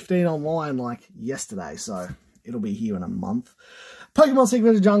purchased 15 online like yesterday, so it'll be here in a month. Pokemon Secret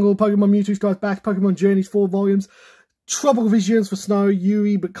of the Jungle, Pokemon Mewtwo Strikes Back, Pokemon Journeys, 4 volumes. Tropical Visions for Snow,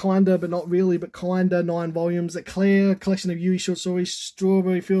 Yui, but kinda, but not really, but kinda, 9 volumes. Eclair, collection of Yui short stories.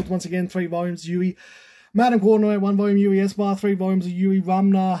 Strawberry Fields, once again, 3 volumes. Yui. Madam Coordinator, 1 volume. Yui S-Bar, 3 volumes of Yui.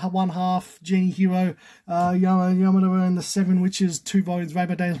 Rumna, 1 half. Genie Hero. Yamada and the 7 Witches, 2 volumes.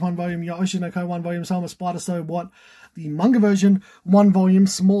 Rainbow Days, 1 volume. Oshinoko, 1 volume. Selma Spider, So What? The manga version, 1 volume.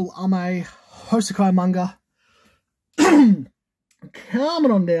 Small Ame, Hosokai manga.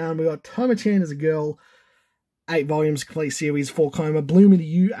 Coming on down, we got Toma-chan as a girl, 8 volumes, complete series, 4 Coma. Bloom into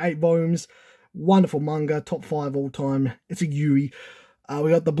You, 8 volumes, wonderful manga, top 5 all time. It's a Yui.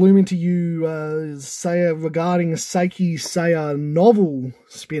 We got the Bloom into You Seiya regarding Seiki Seiya novel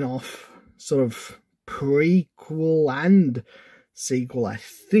spin-off, sort of prequel and sequel, I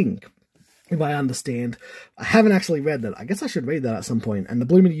think, if I understand. I haven't actually read that. I guess I should read that at some point. And the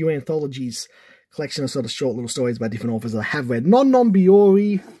Bloom into You anthologies collection of sort of short little stories by different authors that I have read.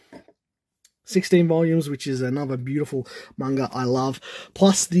 Non-Biori, 16 volumes, which is another beautiful manga I love.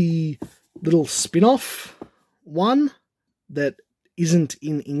 Plus the little spin-off one that isn't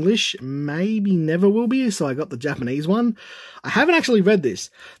in English, maybe never will be, so I got the Japanese one. I haven't actually read this.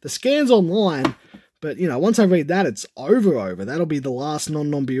 The scan's online, but, you know, once I read that, it's over. That'll be the last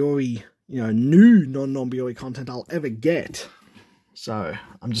non-Biori, you know, new non-Biori content I'll ever get. So,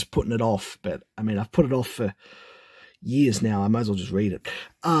 I'm just putting it off, but, I mean, I've put it off for years now. I might as well just read it.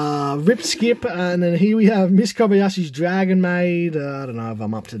 Rip Skip, and then here we have Miss Kobayashi's Dragon Maid. I don't know if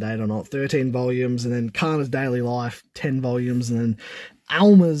I'm up to date or not. 13 volumes, and then Kana's Daily Life, 10 volumes, and then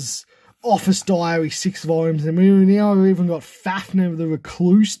Alma's Office Diary, 6 volumes, and we've even got Fafnir the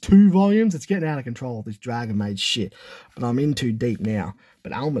Recluse, 2 volumes. It's getting out of control, this Dragon Maid shit, but I'm in too deep now.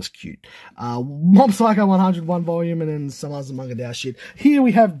 But Alma's cute. Mob Psycho 100, 1 volume, and then some other Manga Dow shit. Here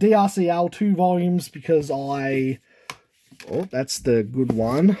we have DRCL, 2 volumes, because oh, that's the good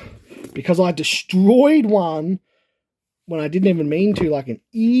one. Because I destroyed one when I didn't even mean to, like an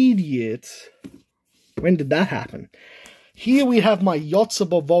idiot. When did that happen? Here we have my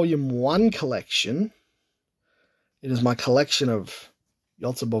Yotsuba Volume 1 collection. It is my collection of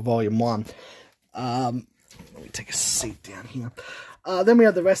Yotsuba Volume 1. Let me take a seat down here. Then we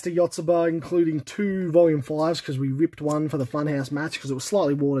have the rest of Yotsuba, including 2 Volume 5s, because we ripped one for the Funhouse match, because it was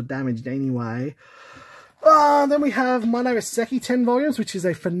slightly water damaged anyway. Then we have My Name is Seki, 10 volumes, which is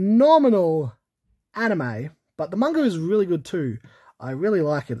a phenomenal anime, but the manga is really good too. I really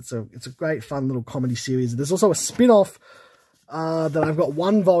like it. It's a great, fun little comedy series. There's also a spin-off that I've got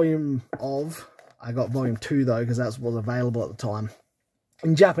 1 volume of. I got volume 2 though, because that was available at the time.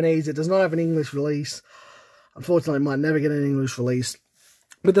 In Japanese, it does not have an English release. Unfortunately, it might never get an English release.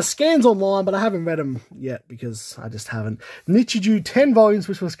 But the scans online, but I haven't read them yet because I just haven't. Nichiju, 10 volumes,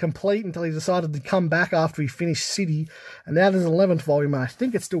 which was complete until he decided to come back after he finished City. And now there's an 11th volume, and I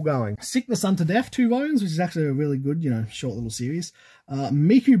think it's still going. Sickness Unto Death, 2 volumes, which is actually a really good, short little series.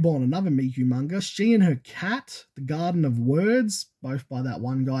 Miku Bon, another Miku manga. She and Her Cat, The Garden of Words, both by that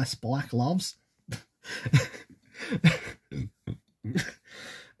one guy Spike loves.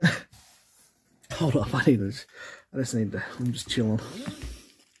 Hold on, I'm just chilling.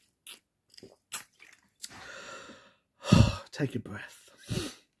 Take a breath.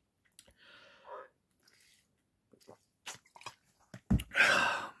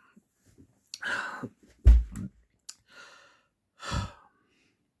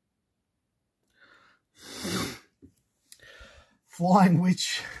 Flying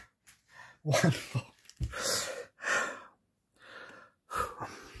Witch. Wonderful.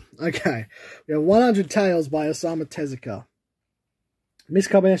 Okay, we have 100 Tales by Osamu Tezuka. Miss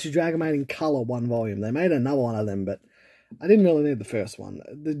Kobayashi Dragon Maid in colour, 1 volume. They made another one of them, but I didn't really need the first one.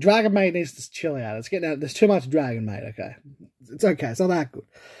 The Dragon Maid needs to chill out. It's getting out. There's too much Dragon Maid, okay? It's okay. It's not that good.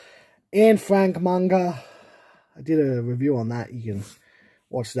 Anne Frank manga. I did a review on that. You can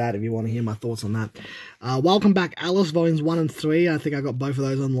watch that if you want to hear my thoughts on that. Welcome Back Alice, volumes 1 and 3. I think I got both of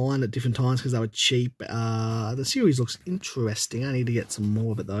those online at different times because they were cheap. The series looks interesting. I need to get some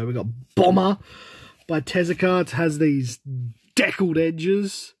more of it, though. We got Bomber by Tezuka. It has these deckled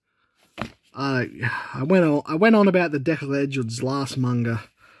edges. I went on about the deckled edges last manga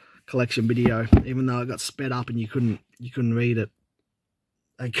collection video, even though it got sped up and you couldn't read it.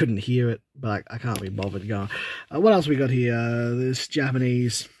 I couldn't hear it, but I can't be bothered going. What else we got here? This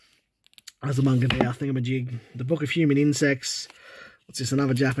Japanese as a manga now, thingamajig. The Book of Human Insects. What's this?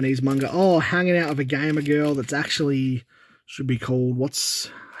 Another Japanese manga. Oh, Hanging Out with a Gamer Girl. That's actually should be called. I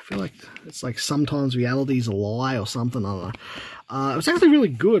feel like it's like Sometimes Reality's a Lie or something. I don't know. It was actually really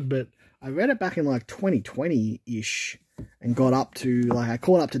good, but I read it back in like 2020-ish and got up to, like, I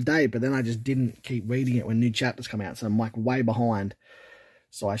caught up to date, but then I just didn't keep reading it when new chapters come out, so I'm like way behind.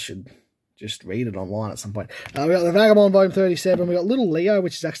 So I should just read it online at some point. We got The Vagabond Volume 37. We got Little Leo,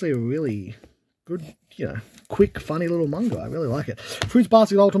 which is actually a really good, quick, funny little manga. I really like it. Fruits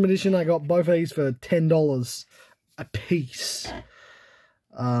Basket Ultimate Edition. I got both of these for $10 a piece.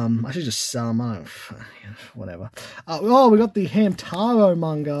 I should just sell them. I don't, whatever. We got the Hamtaro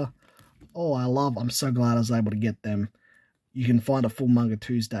manga. Oh, I'm so glad I was able to get them. You can find a full Manga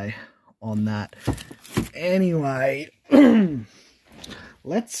Tuesday on that. Anyway,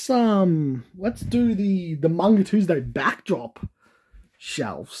 let's do the Manga Tuesday backdrop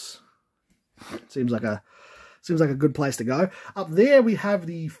shelves. Seems like a good place to go. Up there we have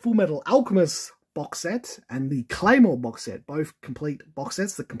the Full Metal Alchemist box set and the Claymore box set, both complete box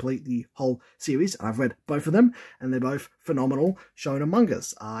sets that complete the whole series. I've read both of them, and they're both phenomenal shonen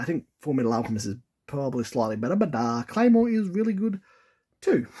mangas. I think Full Metal Alchemist is probably slightly better, but Claymore is really good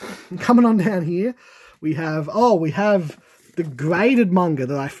too. Coming on down here, we have the graded manga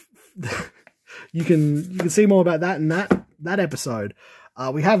that you can see more about that in that episode.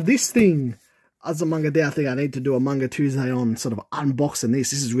 We have this thing as a manga day. I think I need to do a Manga Tuesday on sort of unboxing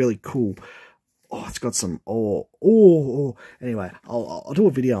this. This is really cool. Oh, it's got some, anyway, I'll do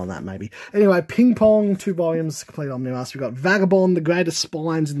a video on that maybe. Anyway, Ping Pong, 2 volumes, complete omnibus. We've got Vagabond, The Greatest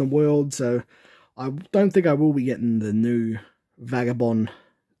Spines in the World, so I don't think I will be getting the new Vagabond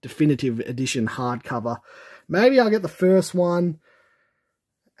Definitive Edition hardcover. Maybe I'll get the first one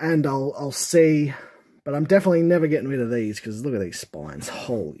and I'll see. But I'm definitely never getting rid of these because look at these spines.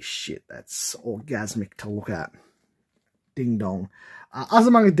 Holy shit, that's orgasmic to look at. Ding dong.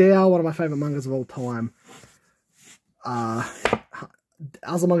 Azumanga Daioh, one of my favourite mangas of all time.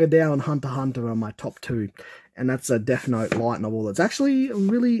 Azumanga Daioh and Hunter x Hunter are my top 2. And that's a Death Note light novel that's actually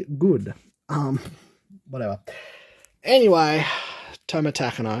really good. Whatever. Anyway, Toma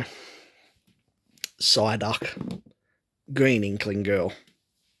Takano. Psyduck. Green Inkling Girl.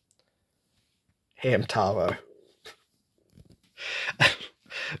 Hamtaro.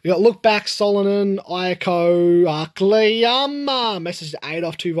 We got Look Back, Solanin, Ayako, Arkleyama. Message to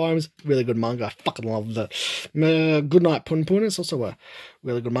Adolf, 2 volumes. Really good manga. I fucking love the Good Night Pun Pun. It's also a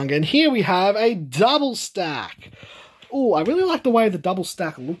really good manga. And here we have a double stack. Oh, I really like the way the double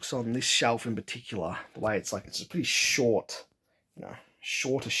stack looks on this shelf in particular. The way it's like, it's a pretty short, you know,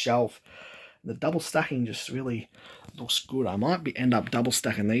 shorter shelf. The double stacking just really looks good. I might end up double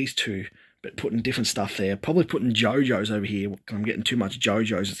stacking these two, but putting different stuff there. Probably putting JoJo's over here. I'm getting too much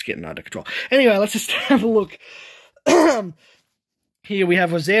JoJo's. It's getting out of control. Anyway, let's just have a look. Here we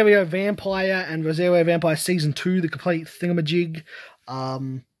have Rosario Vampire and Rosario Vampire Season 2, the complete thingamajig.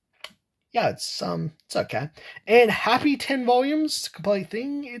 Yeah, it's okay. And Happy 10 volumes, complete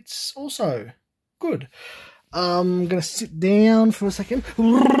thing. It's also good. I'm going to sit down for a second.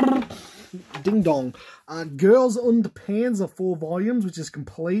 Ding dong. Girls und Panzer 4 volumes, which is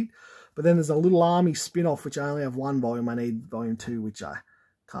complete. But then there's a Little Army spin-off, which I only have 1 volume. I need volume 2, which I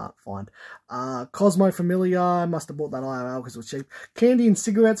can't find. Cosmo Familia, I must have bought that IRL because it was cheap. Candy and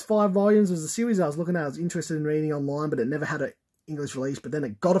Cigarettes, 5 volumes. It was a series I was looking at. I was interested in reading online, but it never had an English release. But then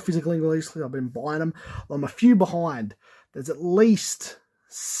it got a physical English release, so I've been buying them. I'm a few behind. There's at least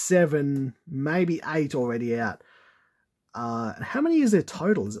 7, maybe 8 already out. How many is there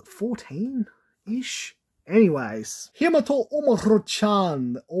total? Is it 14-ish? Anyways, Himato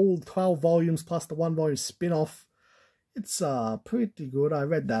Omoro-chan, all 12 volumes plus the 1 volume spin-off. It's pretty good. I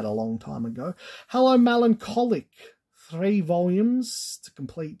read that a long time ago. Hello Melancholic, 3 volumes to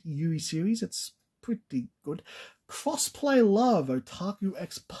complete Yui series. It's pretty good. Crossplay Love, Otaku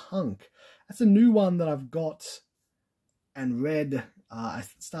X Punk. That's a new one that I've got and read. I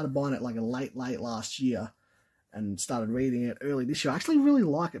started buying it like late last year. And started reading it early this year. I actually really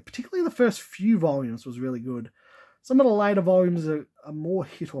like it. Particularly the first few volumes was really good. Some of the later volumes are more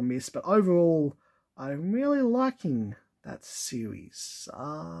hit or miss. But overall, I'm really liking that series.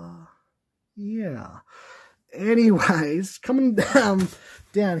 Yeah. Anyways, coming down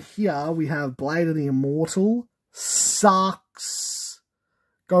here, we have Blade of the Immortal. Sucks.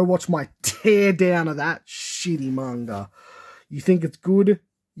 Go watch my teardown of that shitty manga. You think it's good?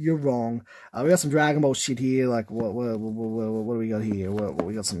 You're wrong. We got some Dragon Ball shit here. Like, what do we got here?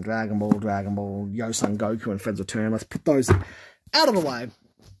 We got some Dragon Ball, Yosun Goku, and Friends Return. Let's put those out of the way.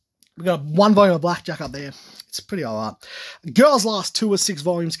 We got 1 volume of Blackjack up there. It's pretty alright. Girls Last 2 or 6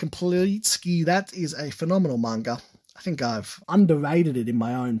 volumes complete. Ski. That is a phenomenal manga. I think I've underrated it in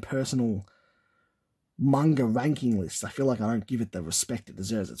my own personal manga ranking list. I feel like I don't give it the respect it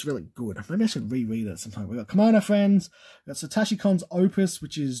deserves. It's really good. Maybe I should reread it sometime. We got Kimono Friends. We got Satoshi Kon's Opus,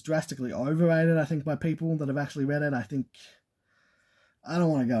 which is drastically overrated, I think, by people that have actually read it. I don't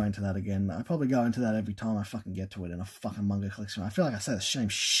want to go into that again. I probably go into that every time I fucking get to it in a fucking manga collection. I feel like I say the same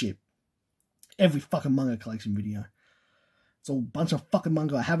shit every fucking manga collection video. It's all a bunch of fucking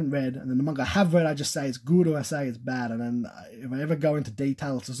manga I haven't read, and then the manga I have read, I just say it's good or I say it's bad, and then if I ever go into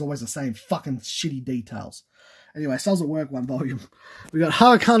details, it's always the same fucking shitty details. Anyway, Cells at Work, 1 volume. We got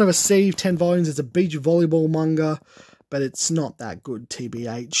Harakana Receive, 10 volumes. It's a beach volleyball manga, but it's not that good,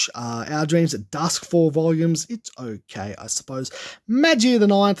 TBH. Our Dreams at Dusk, 4 volumes. It's okay, I suppose. Magi of the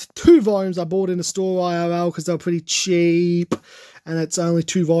Ninth, 2 volumes I bought in the store IRL because they were pretty cheap. And it's only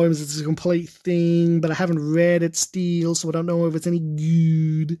 2 volumes. It's a complete thing, but I haven't read it still, so I don't know if it's any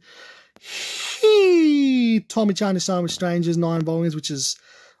good. Tommy-chan is Time with Strangers, 9 volumes, which is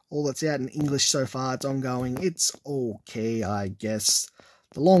all that's out in English so far. It's ongoing. It's okay, I guess.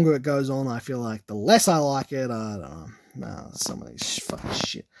 The longer it goes on, I feel like the less I like it. I don't know. No, some of these fucking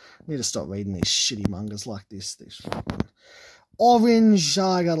shit. I need to stop reading these shitty mangas like this. These fucking Orange.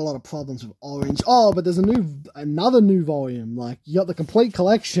 I got a lot of problems with Orange. Oh, but there's another new volume. Like, you got the complete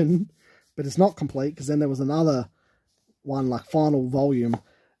collection, but it's not complete because then there was another one, like final volume,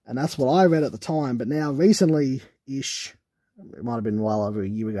 and that's what I read at the time. But now, recently-ish, it might have been well over a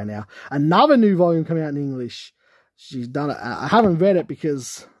year ago now, another new volume coming out in English. She's done it. I haven't read it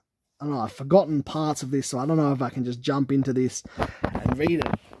because, I don't know, I've forgotten parts of this, so I don't know if I can just jump into this and read it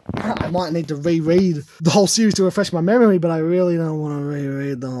I might need to reread the whole series to refresh my memory, but I really don't want to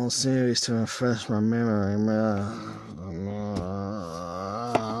reread the whole series to refresh my memory.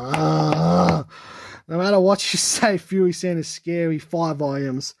 No matter what you say, Fury Sand is scary. 5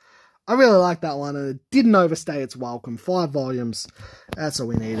 volumes. I really like that one, and it didn't overstay its welcome. 5 volumes. That's all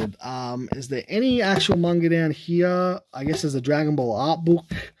we needed. Is there any actual manga down here? I guess there's a Dragon Ball art book.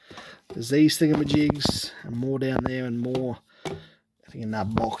 There's these thingamajigs, and more down there, and more, I think, in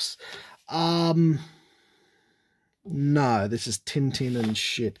that box. No, this is Tintin and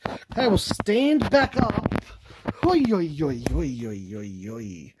shit. Okay, we'll stand back up. Hoi, hoi, hoi, hoi, hoi, hoi,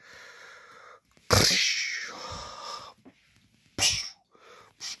 hoi.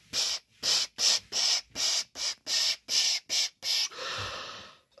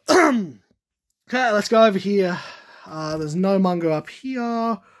 Okay, let's go over here. There's no manga up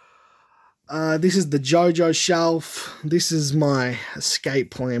here. This is the JoJo shelf. This is my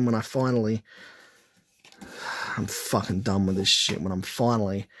escape plan when I'm fucking done with this shit, when I'm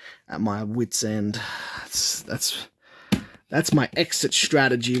finally at my wit's end. That's my exit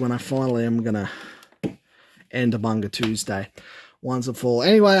strategy when I finally am gonna end a Manga Tuesday once and for all.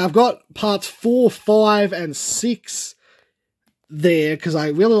 Anyway, I've got parts 4, 5, and 6 there because I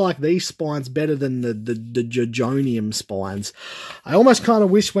really like these spines better than the Jojonium spines. I almost kind of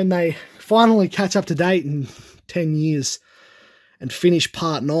wish when they finally catch up to date in 10 years and finish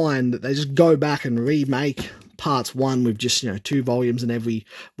part 9 that they just go back and remake parts 1 with just, 2 volumes in every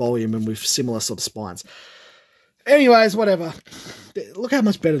volume and with similar sort of spines. Anyways, whatever. Look how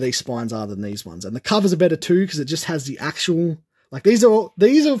much better these spines are than these ones. And the covers are better too because it just has the actual... Like, these are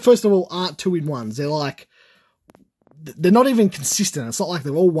first of all, aren't 2-in-1s. They're not even consistent. It's not like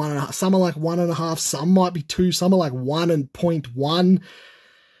they're all 1.5. Some are like 1.5. Some might be 2. Some are like 1.1.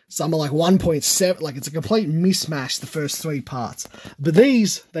 Some are like 1.7. Like, it's a complete mismatch, the first 3 parts. But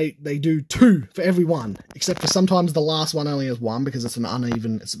these, they do 2 for every one. Except for sometimes the last one only has 1 because it's an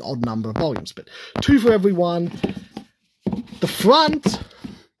odd number of volumes. But 2 for every one. The front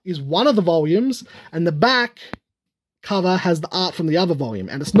is one of the volumes, and the back cover has the art from the other volume.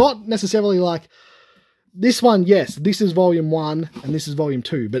 And it's not necessarily like this one, yes, this is volume 1 and this is volume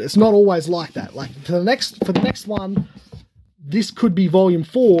 2, but it's not always like that. Like for the next one, this could be volume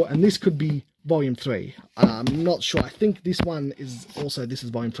 4 and this could be volume 3. I'm not sure. I think this one is also, this is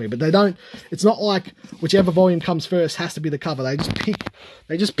volume 3, but they don't, it's not like whichever volume comes first has to be the cover. They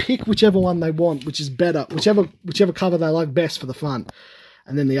just pick whichever one they want, which is better, whichever cover they like best for the front,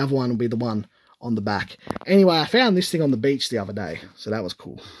 and then the other one will be the one on the back. Anyway, I found this thing on the beach the other day, so that was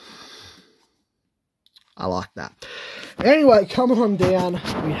cool. I like that. Anyway, coming on down,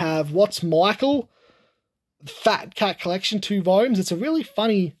 we have What's Michael? Fat Cat Collection, 2 volumes. It's a really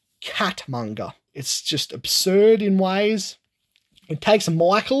funny cat manga. It's just absurd in ways. It takes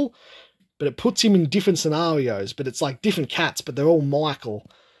Michael, but it puts him in different scenarios. But it's like different cats, but they're all Michael.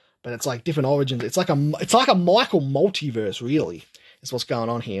 But it's like different origins. It's like a Michael multiverse, really, is what's going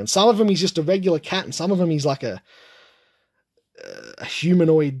on here. And some of them he's just a regular cat, and some of them he's like a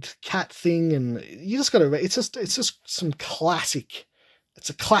humanoid cat thing. And you just gotta. It's just some classic. It's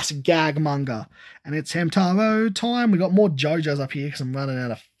a classic gag manga. And it's Hamtaro time. We got more JoJo's up here because I'm running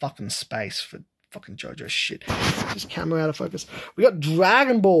out of fucking space for fucking JoJo shit. Just camera out of focus. We got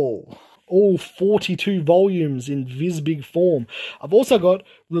Dragon Ball. All 42 volumes in Viz Big form. I've also got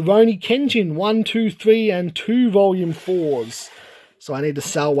Rurouni Kenshin 1, 2, 3, and 2 volume 4s. So I need to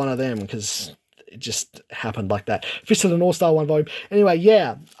sell one of them because it just happened like that. Fist of the North Star 1 volume. Anyway,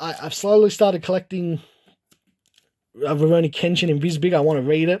 yeah, I've slowly started collecting Rurouni Kenshin in Viz Big. I want to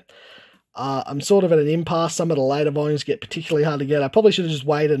read it. I'm sort of at an impasse. Some of the later volumes get particularly hard to get. I probably should have just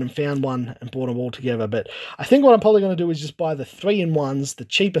waited and found one and bought them all together. But I think what I'm probably going to do is just buy the 3-in-1s, the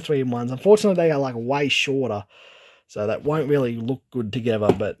cheaper 3-in-1s. Unfortunately, they are like way shorter. So that won't really look good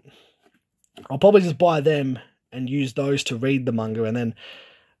together. But I'll probably just buy them and use those to read the manga. And then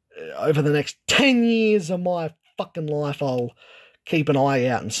over the next 10 years of my fucking life, I'll keep an eye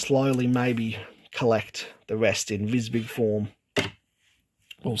out and slowly maybe collect the rest in Viz Big form.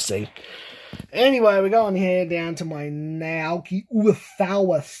 We'll see. Anyway, we're going here down to my Naoki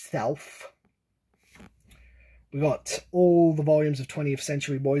Urasawa self. We got all the volumes of 20th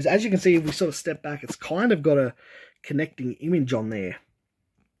Century Boys. As you can see, if we sort of step back, it's kind of got a connecting image on there.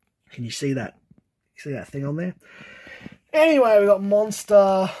 Can you see that? You see that thing on there? Anyway, we got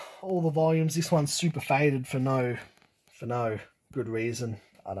Monster, all the volumes. This one's super faded for no good reason.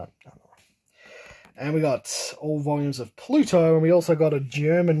 I don't know. And we got all volumes of Pluto, and we also got a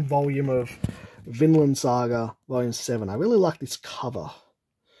German volume of Vinland Saga, Volume 7. I really like this cover.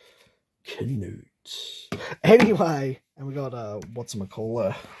 Knut. Anyway, And we got,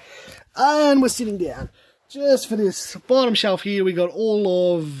 whatchamacallit. And we're sitting down. Just for this bottom shelf here, we got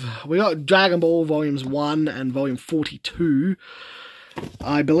Dragon Ball Volumes 1 and Volume 42.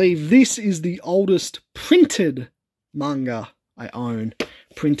 I believe this is the oldest printed manga I own.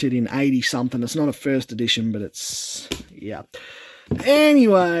 Printed in 80-something. It's not a first edition, but it's, yeah.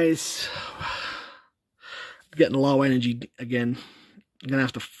 Anyways, getting low energy again. I'm going to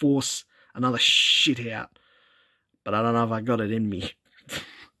have to force another shit out. But I don't know if I got it in me.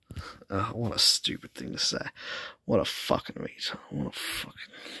 What a stupid thing to say. What a fucking reason. What a fucking...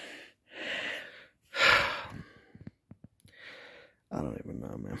 I don't even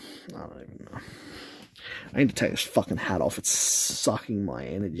know, man. I don't even know. I need to take this fucking hat off. It's sucking my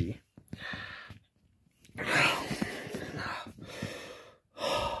energy.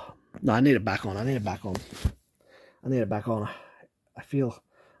 No, I need it back on. I need it back on. I need it back on. I feel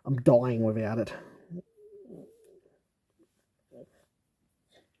I'm dying without it.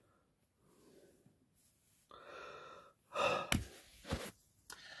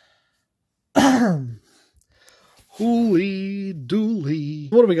 Holy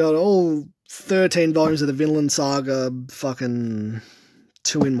dooly. What do we got? All 13 volumes of the Vinland Saga, fucking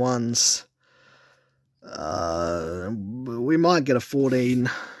 2-in-1s. We might get a 14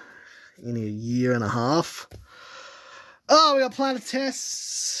 in a year and a half. Oh, we got Planet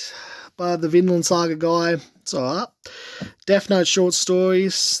Tests by the Vinland Saga guy. It's alright. Death Note short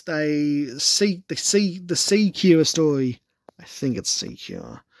stories. The Secure story. I think it's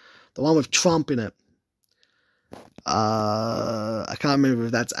Secure. The one with Trump in it. I can't remember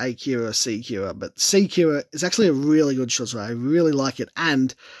if that's A Cure or C Cure, but C Cure is actually a really good short story. I really like it,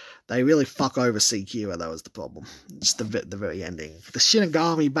 and they really fuck over C Cure. That was the problem. It's the very ending. The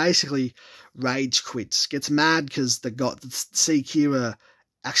Shinigami basically rage quits, gets mad because the C Cure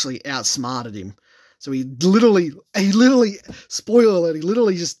actually outsmarted him. So he literally, spoiler alert, he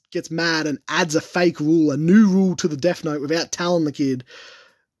literally just gets mad and adds a fake rule, a new rule to the Death Note without telling the kid.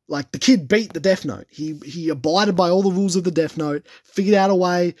 Like, the kid beat the Death Note. He abided by all the rules of the Death Note, figured out a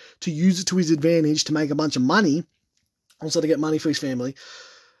way to use it to his advantage to make a bunch of money, also to get money for his family.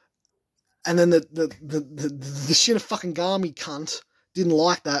 And then the Shinigami cunt didn't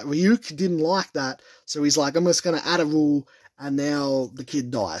like that. Ryuk didn't like that. So he's like, I'm just going to add a rule, and now the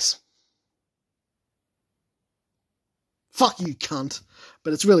kid dies. Fuck you, cunt.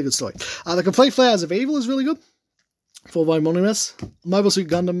 But it's a really good story. The Complete Flowers of Evil is really good. 4-volume omnibus. Mobile Suit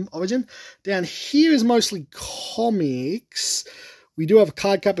Gundam Origin. Down here is mostly comics. We do have a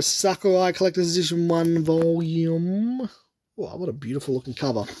Card Captor Sakurai Collector's Edition 1 volume. Oh, what a beautiful looking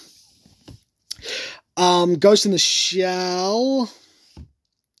cover. Ghost in the Shell.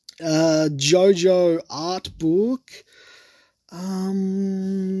 JoJo art book.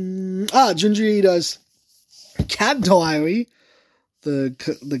 Junji Ito's Cat Diary. The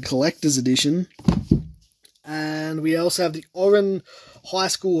collector's edition. And we also have the Oren High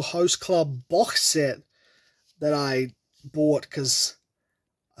School Host Club box set that I bought because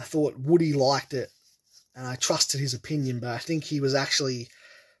I thought Woody liked it and I trusted his opinion, but I think he was actually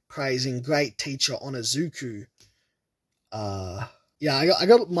praising great teacher Onizuku. Yeah, I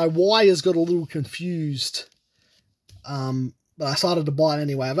got my wires got a little confused, but I decided to buy it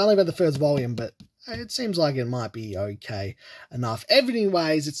anyway. I've only read the first volume, but it seems like it might be okay enough.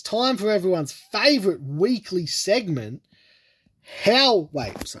 Anyways, it's time for everyone's favourite weekly segment.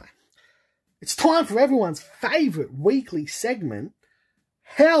 It's time for everyone's favourite weekly segment.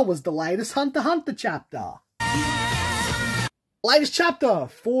 How was the latest Hunter x Hunter chapter? Latest chapter,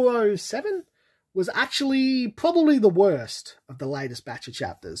 407, was actually probably the worst of the latest batch of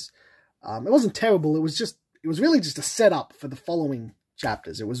chapters. It wasn't terrible. It was really just a setup for the following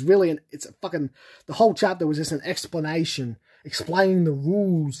chapters. It was really the whole chapter was just an explanation, explaining the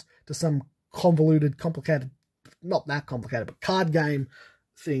rules to some convoluted, complicated, not that complicated, but card game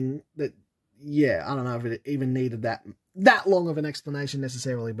thing that, yeah, I don't know if it even needed that long of an explanation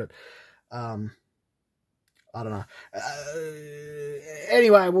necessarily, but, I don't know.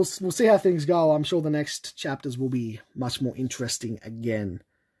 Anyway, we'll see how things go. I'm sure the next chapters will be much more interesting again.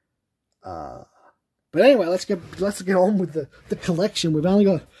 But anyway, let's get on with the collection. We've only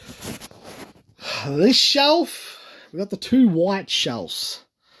got this shelf. We've got the 2 white shelves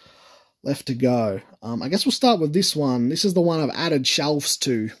left to go. I guess we'll start with this one. This is the one I've added shelves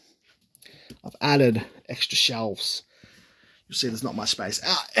to. I've added extra shelves. You'll see there's not much space.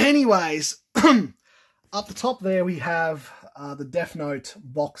 Anyways, up the top there we have the Death Note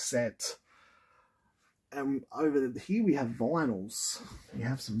box set. And over here we have vinyls. We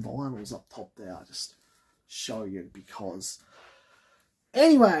have some vinyls up top there. I'll just show you because.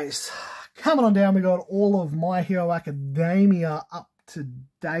 Anyways, Coming on down, we got all of My Hero Academia up to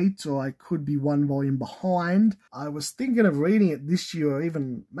date, or I could be one volume behind. I was thinking of reading it this year, or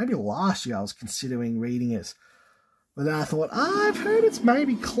even maybe last year I was considering reading it. But then I thought, I've heard it's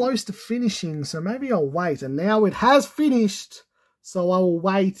maybe close to finishing, so maybe I'll wait. And now it has finished, so I will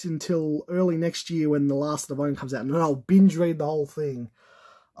wait until early next year when the last of the volume comes out, and then I'll binge read the whole thing.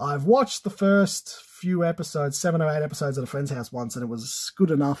 I've watched the first few episodes, 7 or 8 episodes at a friend's house once, and it was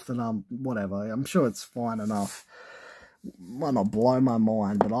good enough that whatever. I'm sure it's fine enough. Might not blow my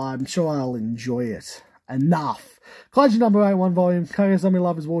mind, but I'm sure I'll enjoy it enough. Kaiju number 8, 1 volume. Kaguya-sama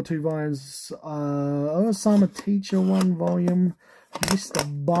Lovers War, 2 volumes. Osama Teacher, 1 volume.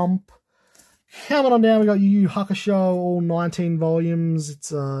 Mr. Bump. Coming on down, we got Yu Yu Hakusho, all 19 volumes.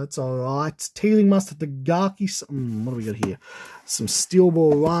 It's alright. Teasing Master Dagaki. What do we got here? Some Steel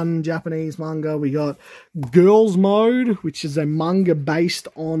Ball Run, Japanese manga. We got Girls Mode, which is a manga based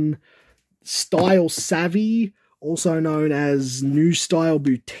on Style Savvy, also known as New Style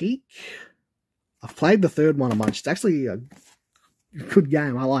Boutique. I've played the third one a bunch. It's actually a good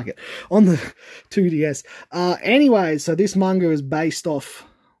game. I like it. On the 2DS. Anyway, so this manga is based off...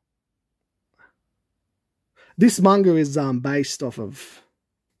 This manga is based off of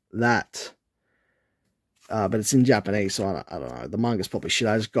that. But it's in Japanese, so I don't know. The manga's probably shit.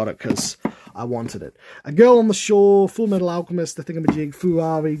 I just got it because I wanted it. A Girl on the Shore, Full Metal Alchemist, The Thingamajig,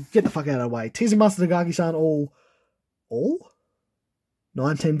 Furari. Get the fuck out of the way. Teasing Master Nagaki-san, all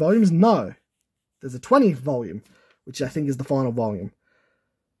 19 volumes? No. There's a 20th volume, which I think is the final volume.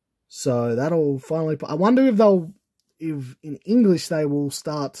 So that'll finally... I wonder if in English they will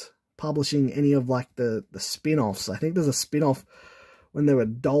start publishing any of like the spin-offs. I think there's a spin-off when they're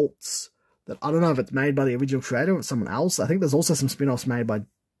adults that I don't know if it's made by the original creator or it's someone else. I think there's also some spin-offs made by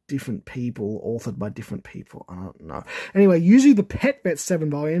different people, authored by different people. I don't know. Anyway, usually the Pet Vet 7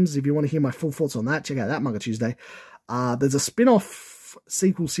 volumes. If you want to hear my full thoughts on that, check out that Manga Tuesday. There's a spin-off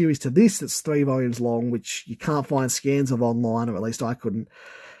sequel series to this that's 3 volumes long, which you can't find scans of online, or at least I couldn't,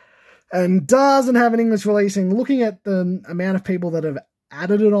 and doesn't have an English releasing. Looking at the amount of people that have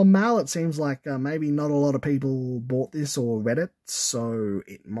added it on Mal, it seems like maybe not a lot of people bought this or read it, so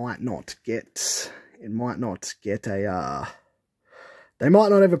it might not get a they might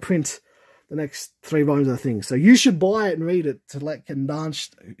not ever print the next 3 volumes of the thing. So you should buy it and read it to let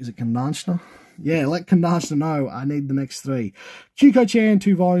Kandanshna? Yeah, let Kandanshna know I need the next 3. Kyuko-chan,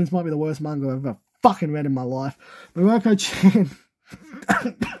 2 volumes, might be the worst manga I've ever fucking read in my life. Muroko-chan,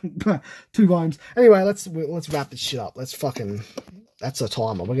 2 volumes. Anyway, let's wrap this shit up. That's a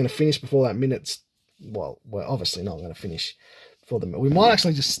timer. We're going to finish before that minute's... Well, we're obviously not going to finish before the minute. We might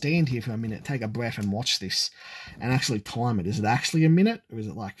actually just stand here for a minute, take a breath and watch this and actually time it. Is it actually a minute or is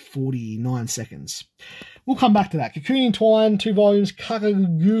it like 49 seconds? We'll come back to that. Cocoon Twine, 2 volumes.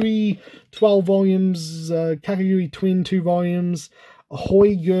 Kakaguri, 12 volumes. Kakaguri Twin, 2 volumes.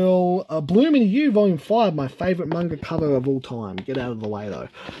 Ahoy Girl, Bloom Into You, Volume 5, my favourite manga cover of all time. Get out of the way, though.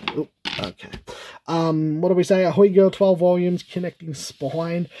 Oop, okay. What do we say? Ahoy Girl, 12 volumes, Connecting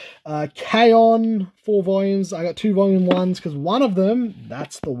Spine. K-On, 4 volumes. I got 2 volume ones, because one of them,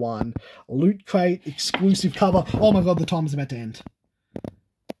 that's the one. Loot Crate, exclusive cover. Oh my god, the time is about to end.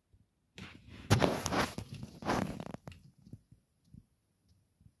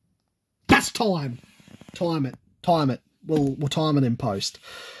 That's time. Time it. Time it. We'll time it in post.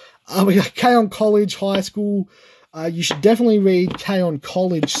 We got K-On College, High School. You should definitely read K-On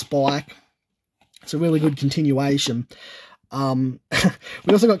College, Spike. It's a really good continuation. We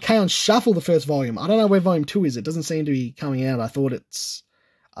also got K-On Shuffle, the first volume. I don't know where volume 2 is. It doesn't seem to be coming out. I thought it's...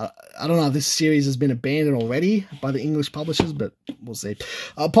 I don't know if this series has been abandoned already by the English publishers, but we'll see.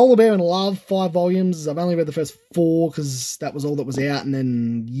 Polar Bear in Love, 5 volumes. I've only read the first 4 because that was all that was out, and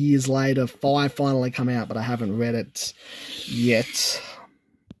then years later, 5 finally come out, but I haven't read it yet.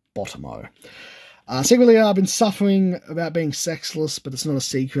 Bottomo. Secretly, I've been suffering about being sexless, but it's not a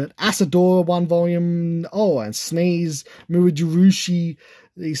secret. Asadora, 1 volume. Oh, and Sneeze, Murajurushi.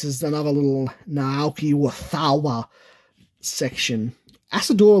 This is another little Naoki Wathawa section.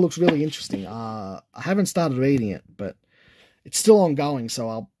 Asadora looks really interesting. I haven't started reading it, but it's still ongoing, so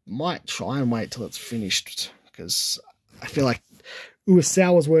I might try and wait till it's finished, because I feel like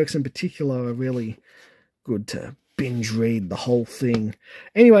Uesawa's works in particular are really good to binge read the whole thing.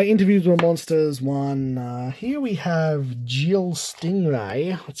 Anyway, Interviews with Monsters 1. Here we have Jill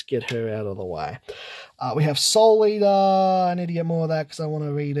Stingray. Let's get her out of the way. We have Soul Eater. I need to get more of that because I want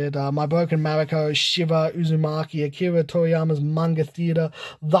to read it. My Broken Mariko, Shiva Uzumaki, Akira Toriyama's Manga Theater,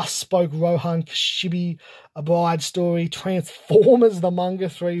 Thus Spoke Rohan Kashibi, A Bride Story, Transformers the Manga,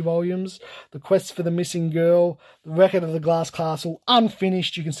 3 volumes, The Quest for the Missing Girl, The Record of the Glass Castle,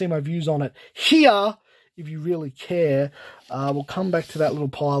 unfinished. You can see my views on it here if you really care. We'll come back to that little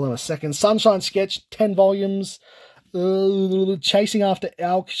pile in a second. Sunshine Sketch, 10 volumes. Chasing After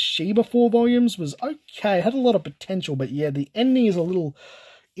Al Shiba, 4 volumes, was okay. Had a lot of potential, but yeah, the ending is a little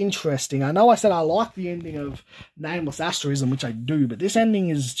interesting. I know I said I like the ending of Nameless Asterism, which I do, but this ending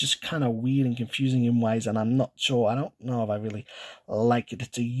is just kind of weird and confusing in ways, and I'm not sure. I don't know if I really like it.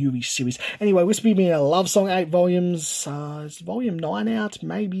 It's a Yui series. Anyway, Whisper Me a Love Song, 8 volumes. Is volume 9 out?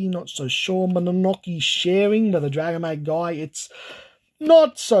 Maybe, not so sure. Mononoke Sharing by the Dragon Maid guy. It's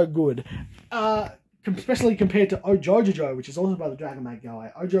not so good. Especially compared to Ojojojo, which is also by the Dragon Maid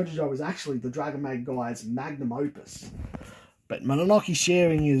guy. Ojojojo is actually the Dragon Maid guy's magnum opus. But Mononoke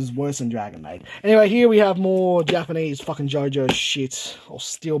Sharing is worse than Dragon Maid. Anyway, here we have more Japanese fucking JoJo shit. Or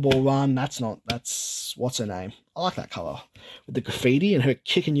Steel Ball Run. That's, what's her name? I like that cover. With the graffiti and her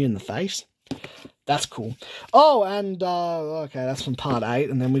kicking you in the face. That's cool. Oh, and, okay, that's from part 8.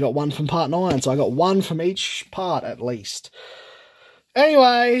 And then we got one from part 9. So I got one from each part at least.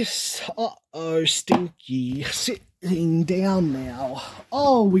 Anyways, Stinky, sitting down now.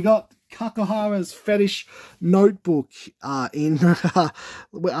 Oh, we got Kakuhara's Fetish Notebook in. I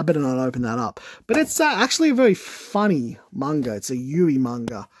better not open that up. But it's actually a very funny manga. It's a Yui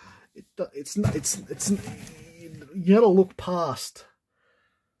manga. It's you gotta look past.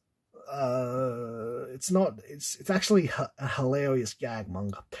 It's actually a hilarious gag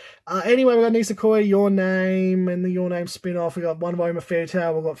manga. Anyway, we got Nisekoi, Your Name, and the Your Name spin-off. We got 1 volume of Fairy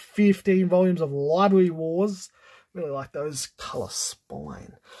Tail. We've got 15 volumes of Library Wars. Really like those colour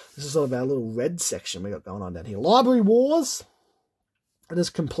spine. This is sort of our little red section we got going on down here. Library Wars. It is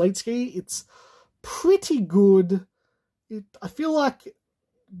complete ski. It's pretty good. I feel like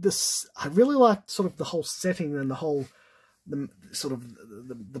this. I really like sort of the whole setting and the whole.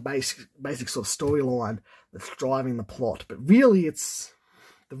 The basic sort of storyline that's driving the plot, but really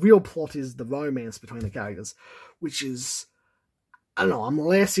the real plot is the romance between the characters, which is, I don't know, I'm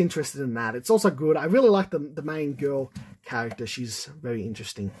less interested in that. It's also good. I really like the main girl character. She's very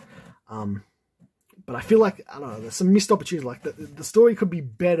interesting, but I feel like, I don't know, there's some missed opportunities. Like the story could be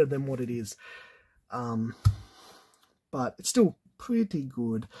better than what it is, but it's still pretty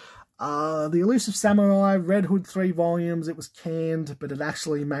good. The Elusive Samurai, Red Hood, 3 volumes. It was canned, but it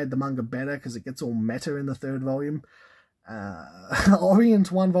actually made the manga better because it gets all meta in the 3rd volume.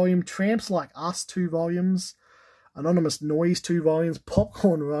 Orient, 1 volume. Tramps Like Us, 2 volumes. Anonymous Noise, 2 volumes.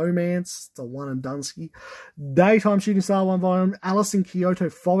 Popcorn Romance, it's a one and Dunsky. Daytime Shooting Star, 1 volume. Alice in Kyoto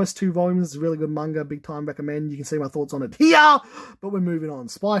Forest, 2 volumes. It's a really good manga, big time recommend. You can see my thoughts on it here, but we're moving on.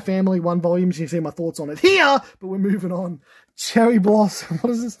 Spy Family, 1 volume. You can see my thoughts on it here, but we're moving on. Cherry Blossom,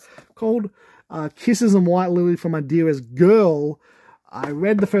 what is this called? Kisses and White Lily for My Dearest Girl. I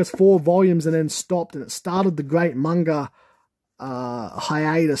read the first 4 volumes and then stopped, and it started the great manga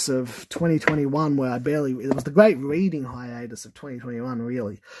hiatus of 2021 where it was the great reading hiatus of 2021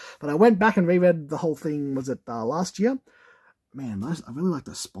 really, but I went back and reread the whole thing. Was it last year? Man, I really like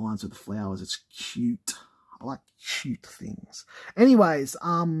the spines with the flowers. It's cute. I like cute things. Anyways,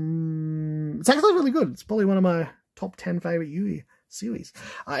 it's actually really good. It's probably one of my top 10 favorite Yu-Gi series.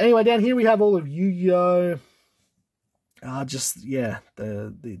 Anyway, down here we have all of Yu-Gi-Oh! The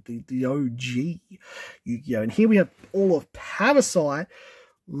OG Yu-Gi-Oh! And here we have all of Parasite.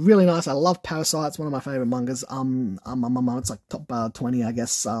 Really nice. I love Parasite. It's one of my favorite mangas. It's like top 20, I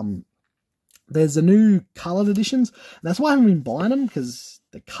guess. There's a new colored editions. And that's why I haven't been buying them, because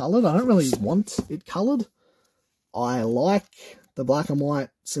they're colored. I don't really want it colored. I like the black and white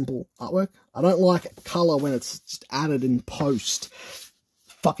simple artwork. I don't like color when it's just added in post.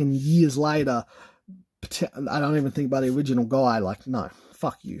 Fucking years later. I don't even think by the original guy. Like, no,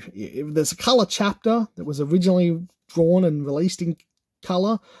 fuck you. If there's a color chapter that was originally drawn and released in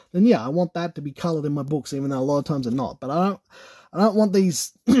color, then yeah, I want that to be colored in my books, even though a lot of times they're not. But I don't want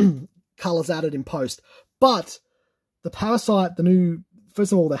these colors added in post. But the Parasite, the new,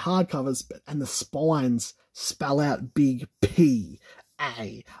 first of all, the hardcovers and the spines spell out big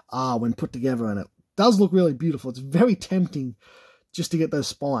P-A-R when put together, and it does look really beautiful. It's very tempting just to get those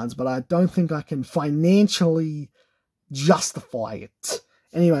spines, but I don't think I can financially justify it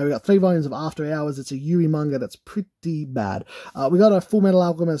Anyway, we got 3 volumes of After Hours. It's a Yuri manga that's pretty bad. We got a Full Metal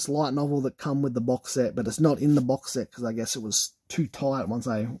Alchemist light novel that come with the box set, but it's not in the box set because I guess it was too tight once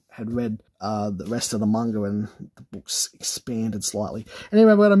I had read the rest of the manga and the books expanded slightly.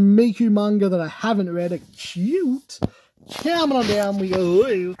 Anyway, we got a Miku manga that I haven't read. A cute. Coming on down, we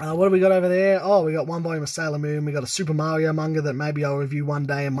go. What have we got over there? Oh, we got 1 volume of Sailor Moon. We got a Super Mario manga that maybe I'll review one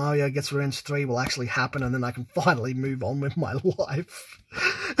day, and Mario Gets Revenge 3 will actually happen, and then I can finally move on with my life.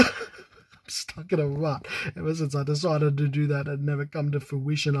 I'm stuck in a rut. Ever since I decided to do that, it never come to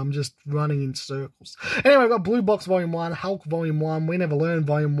fruition. I'm just running in circles. Anyway, I've got Blue Box Volume 1, Hulk Volume 1, We Never Learn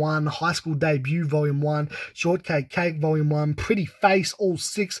Volume 1, High School Debut Volume 1, Shortcake Cake Volume 1, Pretty Face, all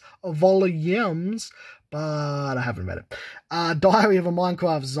 6 volumes, but I haven't read it. Diary of a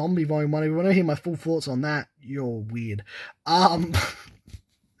Minecraft Zombie Volume 1. If you want to hear my full thoughts on that, you're weird. How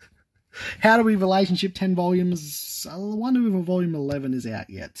Do We Relationship 10 volumes. I wonder if a volume 11 is out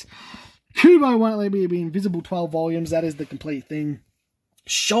yet. Kubo Won't Let Me Be Invisible 12 volumes. That is the complete thing.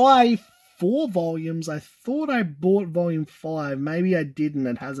 Shy 4 volumes. I thought I bought volume 5. Maybe I didn't.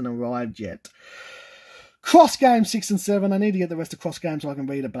 It hasn't arrived yet. Cross Game 6 and 7. I need to get the rest of Cross Game so I can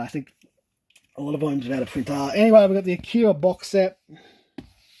read it, but I think a lot of volumes are out of print. Anyway, we've got the Akira box set.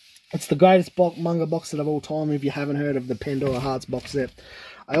 It's the greatest manga box set of all time if you haven't heard of the Pandora Hearts box set.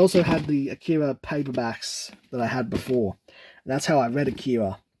 I also had the Akira paperbacks that I had before. And that's how I read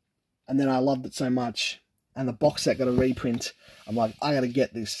Akira. And then I loved it so much. And the box set got a reprint. I'm like, I gotta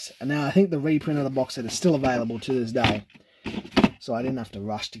get this. And now I think the reprint of the box set is still available to this day. So I didn't have to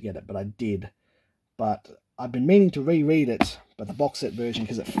rush to get it, but I did. But I've been meaning to reread it, but the box set version,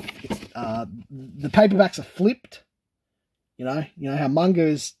 because the paperbacks are flipped. You know how manga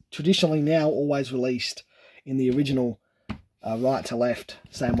is traditionally now always released in the original right to left,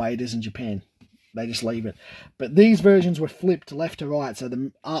 same way it is in Japan. They just leave it. But these versions were flipped left to right, so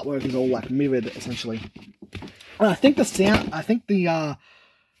the artwork is all like mirrored essentially. And I think the sound, the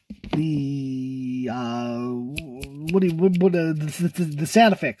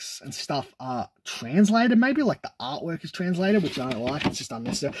sound effects and stuff are translated, maybe like the artwork is translated, which I don't like. It's just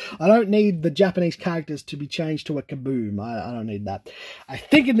unnecessary. I don't need the Japanese characters to be changed to a kaboom. I don't need that. I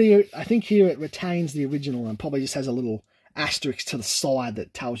think here it retains the original and probably just has a little asterisk to the side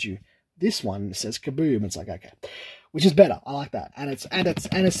that tells you this one says kaboom. It's like, okay, which is better. I like that, and it's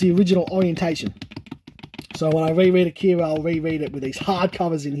the original orientation. So when I reread Akira, I'll reread it with these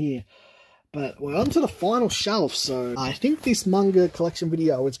hardcovers in here. But we're on to the final shelf, so I think this manga collection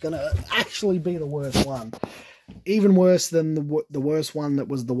video is going to actually be the worst one. Even worse than the worst one that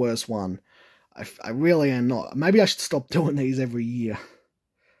was the worst one. I really am not. Maybe I should stop doing these every year.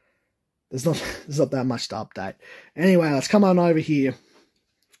 There's not that much to update. Anyway, let's come on over here.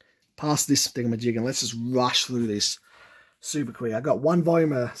 Past this thingamajig, and let's just rush through this super quick. I got 1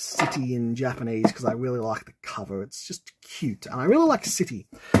 volume of City in Japanese because I really like the cover. It's just cute, and I really like City.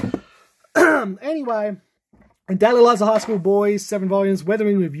 Anyway, in Daily Lives of High School Boys, 7 volumes.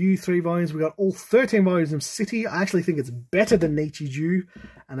 Weathering Review, 3 volumes. We got all 13 volumes of City. I actually think it's better than Nichiju,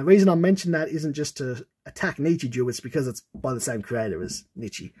 and the reason I mention that isn't just to attack Nichiju, it's because it's by the same creator as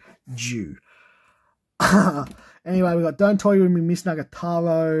Nichiju. Anyway, we got Don't Toy With Me, Miss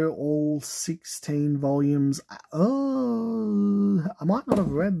Nagatoro, all 16 volumes. Oh, I might not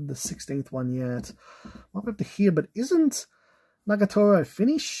have read the 16th one yet. Might have to hear, but isn't Nagatoro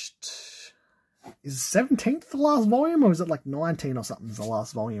finished? Is 17th the last volume, or is it like 19 or something is the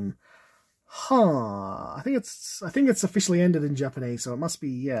last volume? Huh. I think it's officially ended in Japanese, so it must be,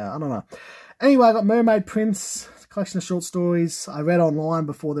 yeah, I don't know. Anyway, I got Mermaid Prince, collection of short stories. I read online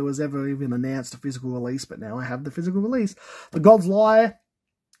before there was ever even announced a physical release, but now I have the physical release. The God's Lie,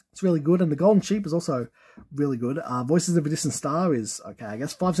 it's really good, and The Golden Sheep is also really good. Voices of a Distant Star is, okay, I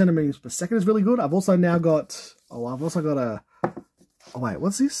guess 5 centimeters per second is really good. I've also now got, wait,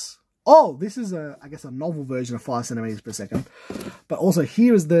 what's this? Oh, this is I guess a novel version of 5 centimeters per second. But also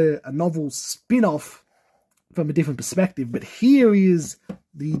here is a novel spin-off from a different perspective. But here is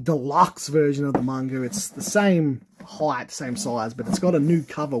the deluxe version of the manga. It's the same height, same size, but it's got a new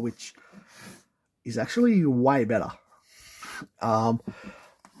cover, which is actually way better.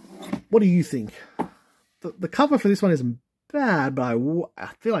 What do you think? The cover for this one isn't bad, but I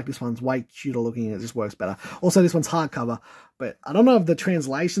feel like this one's way cuter looking and it just works better. Also, this one's hardcover, but I don't know if the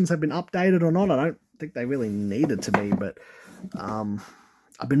translations have been updated or not. I don't think they really needed to be, but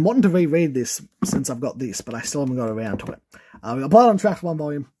I've been wanting to reread this since I've got this, but I still haven't got around to it. We got Blood on Tracks 1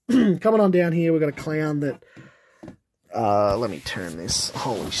 volume. Coming on down here, we've got a clown that... let me turn this.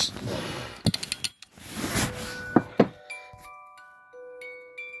 Holy shit.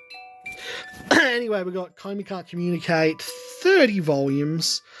 Anyway, we got Komi Can't Communicate 30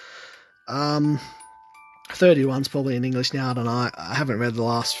 volumes. 31's probably in English now, I don't know. I haven't read the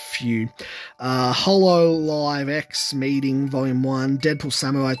last few. Holo Live X Meeting, Volume 1. Deadpool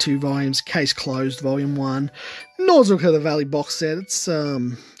Samurai, 2 volumes. Case Closed, Volume 1. Nausicaa of the Valley box set. It's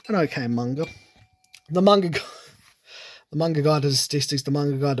an okay manga. The manga guide to statistics, the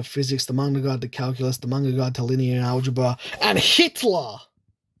manga guide to physics, the manga guide to calculus, the manga guide to linear algebra, and Hitler!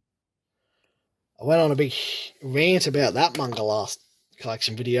 I went on a big rant about that manga last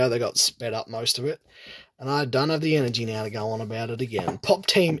collection video. They got sped up most of it. And I don't have the energy now to go on about it again. Pop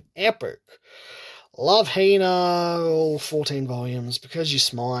Team Epic. Love Hina, all 14 volumes. Because You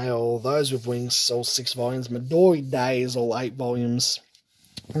Smile, Those with Wings, all 6 volumes. Midori Days, all 8 volumes.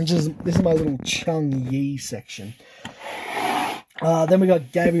 This is my little Chung Yi section. Then we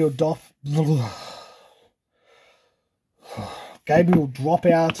got Gabriel Dropout,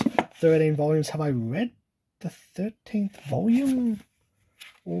 13 volumes. Have I read the 13th volume?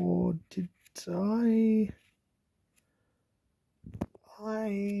 Or did I...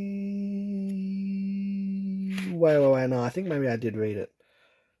 Wait, no, I think maybe I did read it.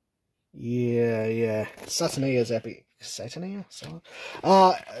 Yeah. Satania's epic. Satania?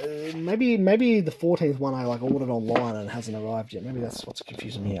 Maybe the 14th one I ordered online and it hasn't arrived yet. Maybe that's what's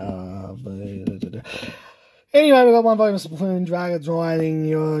confusing me. Anyway, we got 1 volume of Splatoon, Dragon's Riding,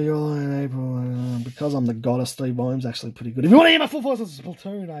 Your in April. Because I'm the Goddess, 3 volumes, actually pretty good. If you want to hear my full voice of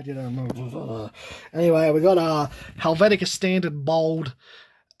Splatoon, I did. Anyway, we got Helvetica Standard, Bold,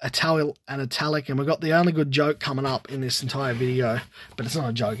 Italic, and we got the only good joke coming up in this entire video. But it's not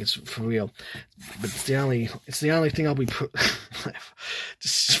a joke; it's for real. But it's the only thing I'll be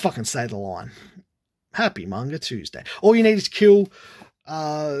just fucking say the line. Happy Manga Tuesday. All you need is kill.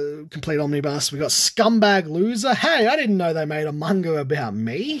 Complete omnibus. We got Scumbag Loser. Hey, I didn't know they made a manga about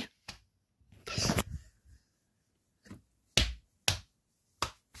me.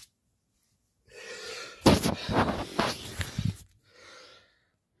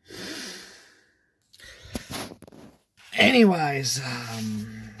 Anyways,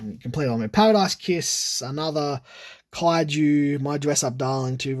 complete on me. Paradise Kiss, another Kaiju, My Dress Up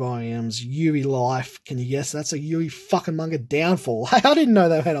Darling, 2 volumes. Yuri Life, can you guess? That's a Yuri fucking manga. Downfall. I didn't know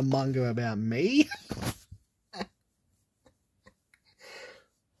they had a manga about me.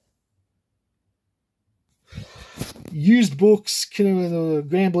 Used Books,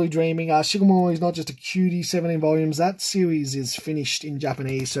 Grand Blue Dreaming, Shigemori is not just a cutie, 17 volumes. That series is finished in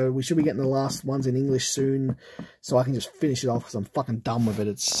Japanese, so we should be getting the last ones in English soon, so I can just finish it off because I'm fucking done with it.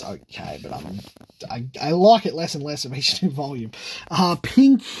 It's okay, but I like it less and less of each new volume.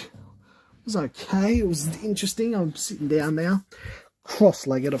 Pink was okay. It was interesting. I'm sitting down now.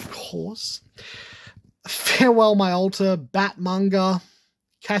 Cross-legged, of course. Farewell My Altar, Bat Manga.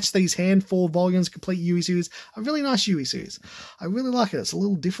 Catch These Handful volumes, complete Yui series. A really nice Yui series. I really like it. It's a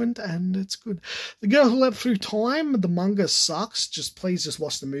little different and it's good. The Girl Who Leapt Through Time, the manga sucks. Please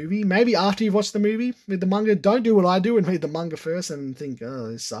watch the movie. Maybe after you've watched the movie, read the manga. Don't do what I do and read the manga first and think,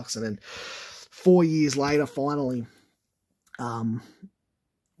 oh, this sucks. And then 4 years later, finally,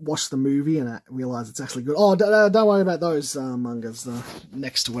 watch the movie and I realize it's actually good. Oh, don't worry about those mangas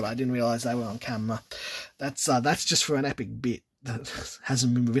next to it. I didn't realize they were on camera. That's just for an epic bit that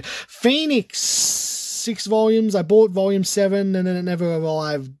hasn't been reviewed. Phoenix, 6 volumes. I bought volume 7 and then it never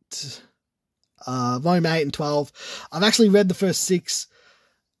arrived. Volume 8 and 12. I've actually read the first 6.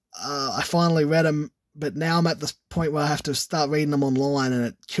 I finally read them, but now I'm at the point where I have to start reading them online and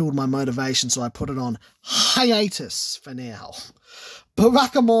it killed my motivation, so I put it on hiatus for now.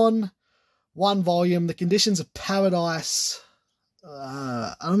 Barakamon, 1 volume. The Conditions of Paradise.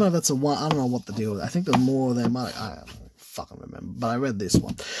 I don't know if that's a one. I don't know what the deal is. I think there's more of them. I don't fucking remember, but I read this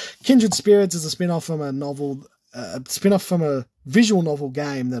one. Kindred Spirits is a spin-off from a novel, spin-off from a visual novel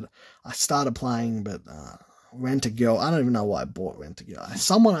game that I started playing, but Rent-A-Girl. I don't even know why I bought Rent-A-Girl.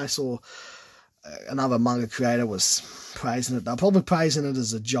 Someone I saw, another manga creator, was praising it. They're probably praising it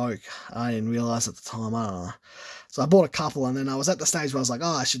as a joke. I didn't realize at the time. I don't know. So I bought a couple, and then I was at the stage where I was like,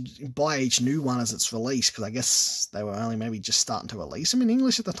 oh, I should buy each new one as it's released, because I guess they were only maybe just starting to release them in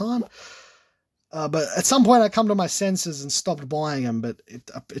English at the time. But at some point I come to my senses and stopped buying them, but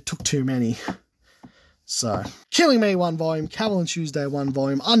it took too many. So, Killing Me, 1 volume. Cavill and Tuesday, 1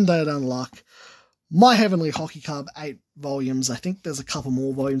 volume. Undead Unluck. My Heavenly Hockey Club, 8 volumes. I think there's a couple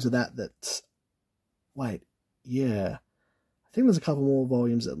more volumes of that. Wait, yeah. I think there's a couple more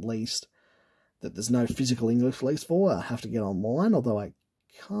volumes at least that there's no physical English release for. I have to get online, although I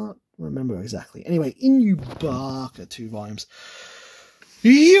can't remember exactly. Anyway, Inuyasha, 2 volumes.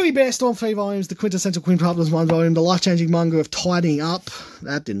 Yui Bear Storm, 3 volumes. The Quintessential Queen Problems, 1 volume. The Life-Changing Manga of Tidying Up.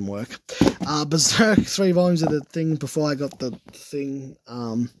 That didn't work. Berserk, 3 volumes of the thing before I got the thing.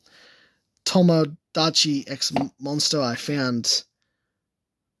 Tomodachi X Monster, I found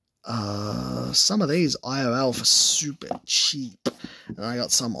some of these IRL for super cheap, and I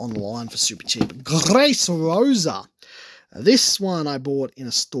got some online for super cheap. Grace Rosa. This one I bought in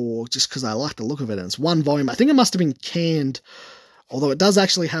a store just because I like the look of it, and it's 1 volume. I think it must have been canned, although it does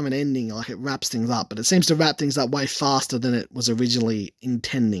actually have an ending, like it wraps things up, but it seems to wrap things up way faster than it was originally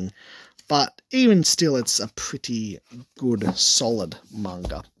intending. But even still, it's a pretty good, solid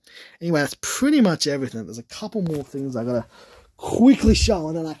manga. Anyway, that's pretty much everything. There's a couple more things I gotta quickly show,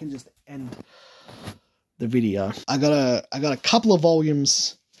 and then I can just end the video. I got a couple of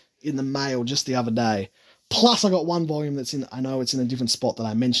volumes in the mail just the other day. Plus, I got 1 volume that's in, I know it's in a different spot that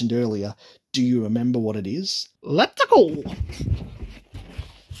I mentioned earlier. Do you remember what it is? Let's go!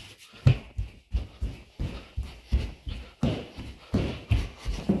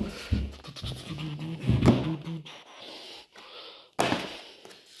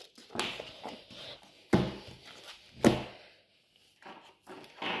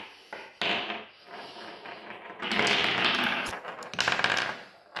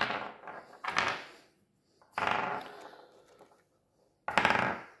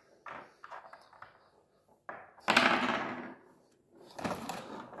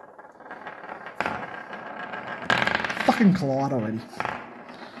 Fucking collide already.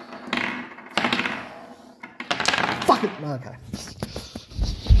 Fuck it. Okay.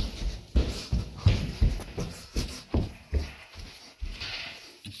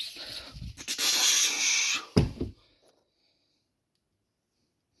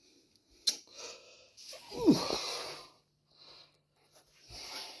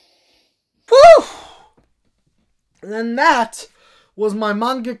 Woo! And that was my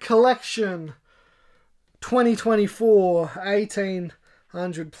manga collection. 2024,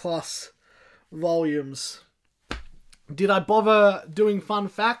 1800 plus volumes. Did I bother doing fun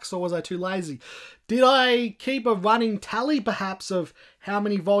facts, or was I too lazy? Did I keep a running tally, perhaps, of how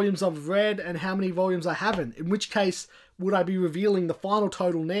many volumes I've read and how many volumes I haven't? In which case, would I be revealing the final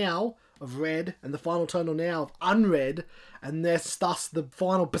total now of read and the final total now of unread, and thus the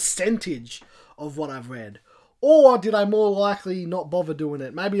final percentage of what I've read? Or did I more likely not bother doing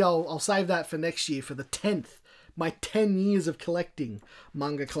it? Maybe I'll save that for next year, for the 10th. My 10 years of collecting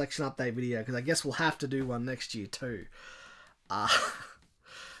manga collection update video, because I guess we'll have to do one next year too.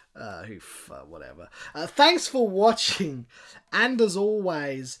 Whatever. Thanks for watching, and as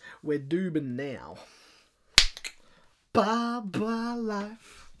always, we're doobin' now. Bye bye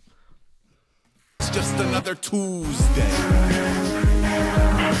life. It's just another Tuesday.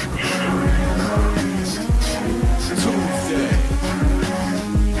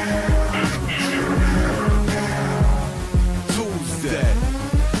 Tuesday.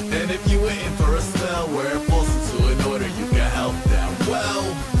 And if you waiting for a spell where it falls into an order, you can help that. Well,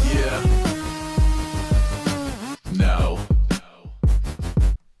 yeah. No.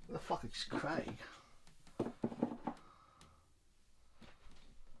 Who the fuck is Craig?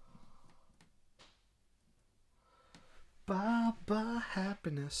 Bye bye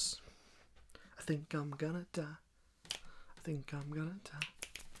happiness. I think I'm gonna die. I think I'm gonna die.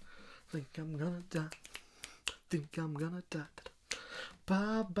 I think I'm gonna die. I think I'm gonna die.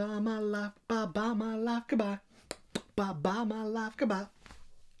 Bye bye my life. Bye bye my life. Goodbye. Bye bye my life. Goodbye.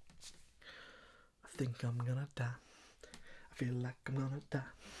 I think I'm gonna die. I feel like I'm gonna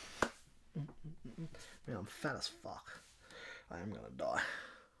die. Man, I'm fat as fuck. I am gonna die.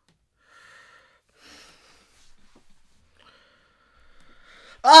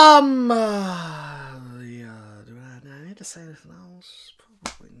 Yeah, do I need to say anything else?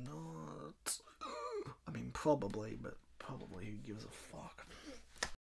 Probably not. I mean, probably, but probably who gives a fuck?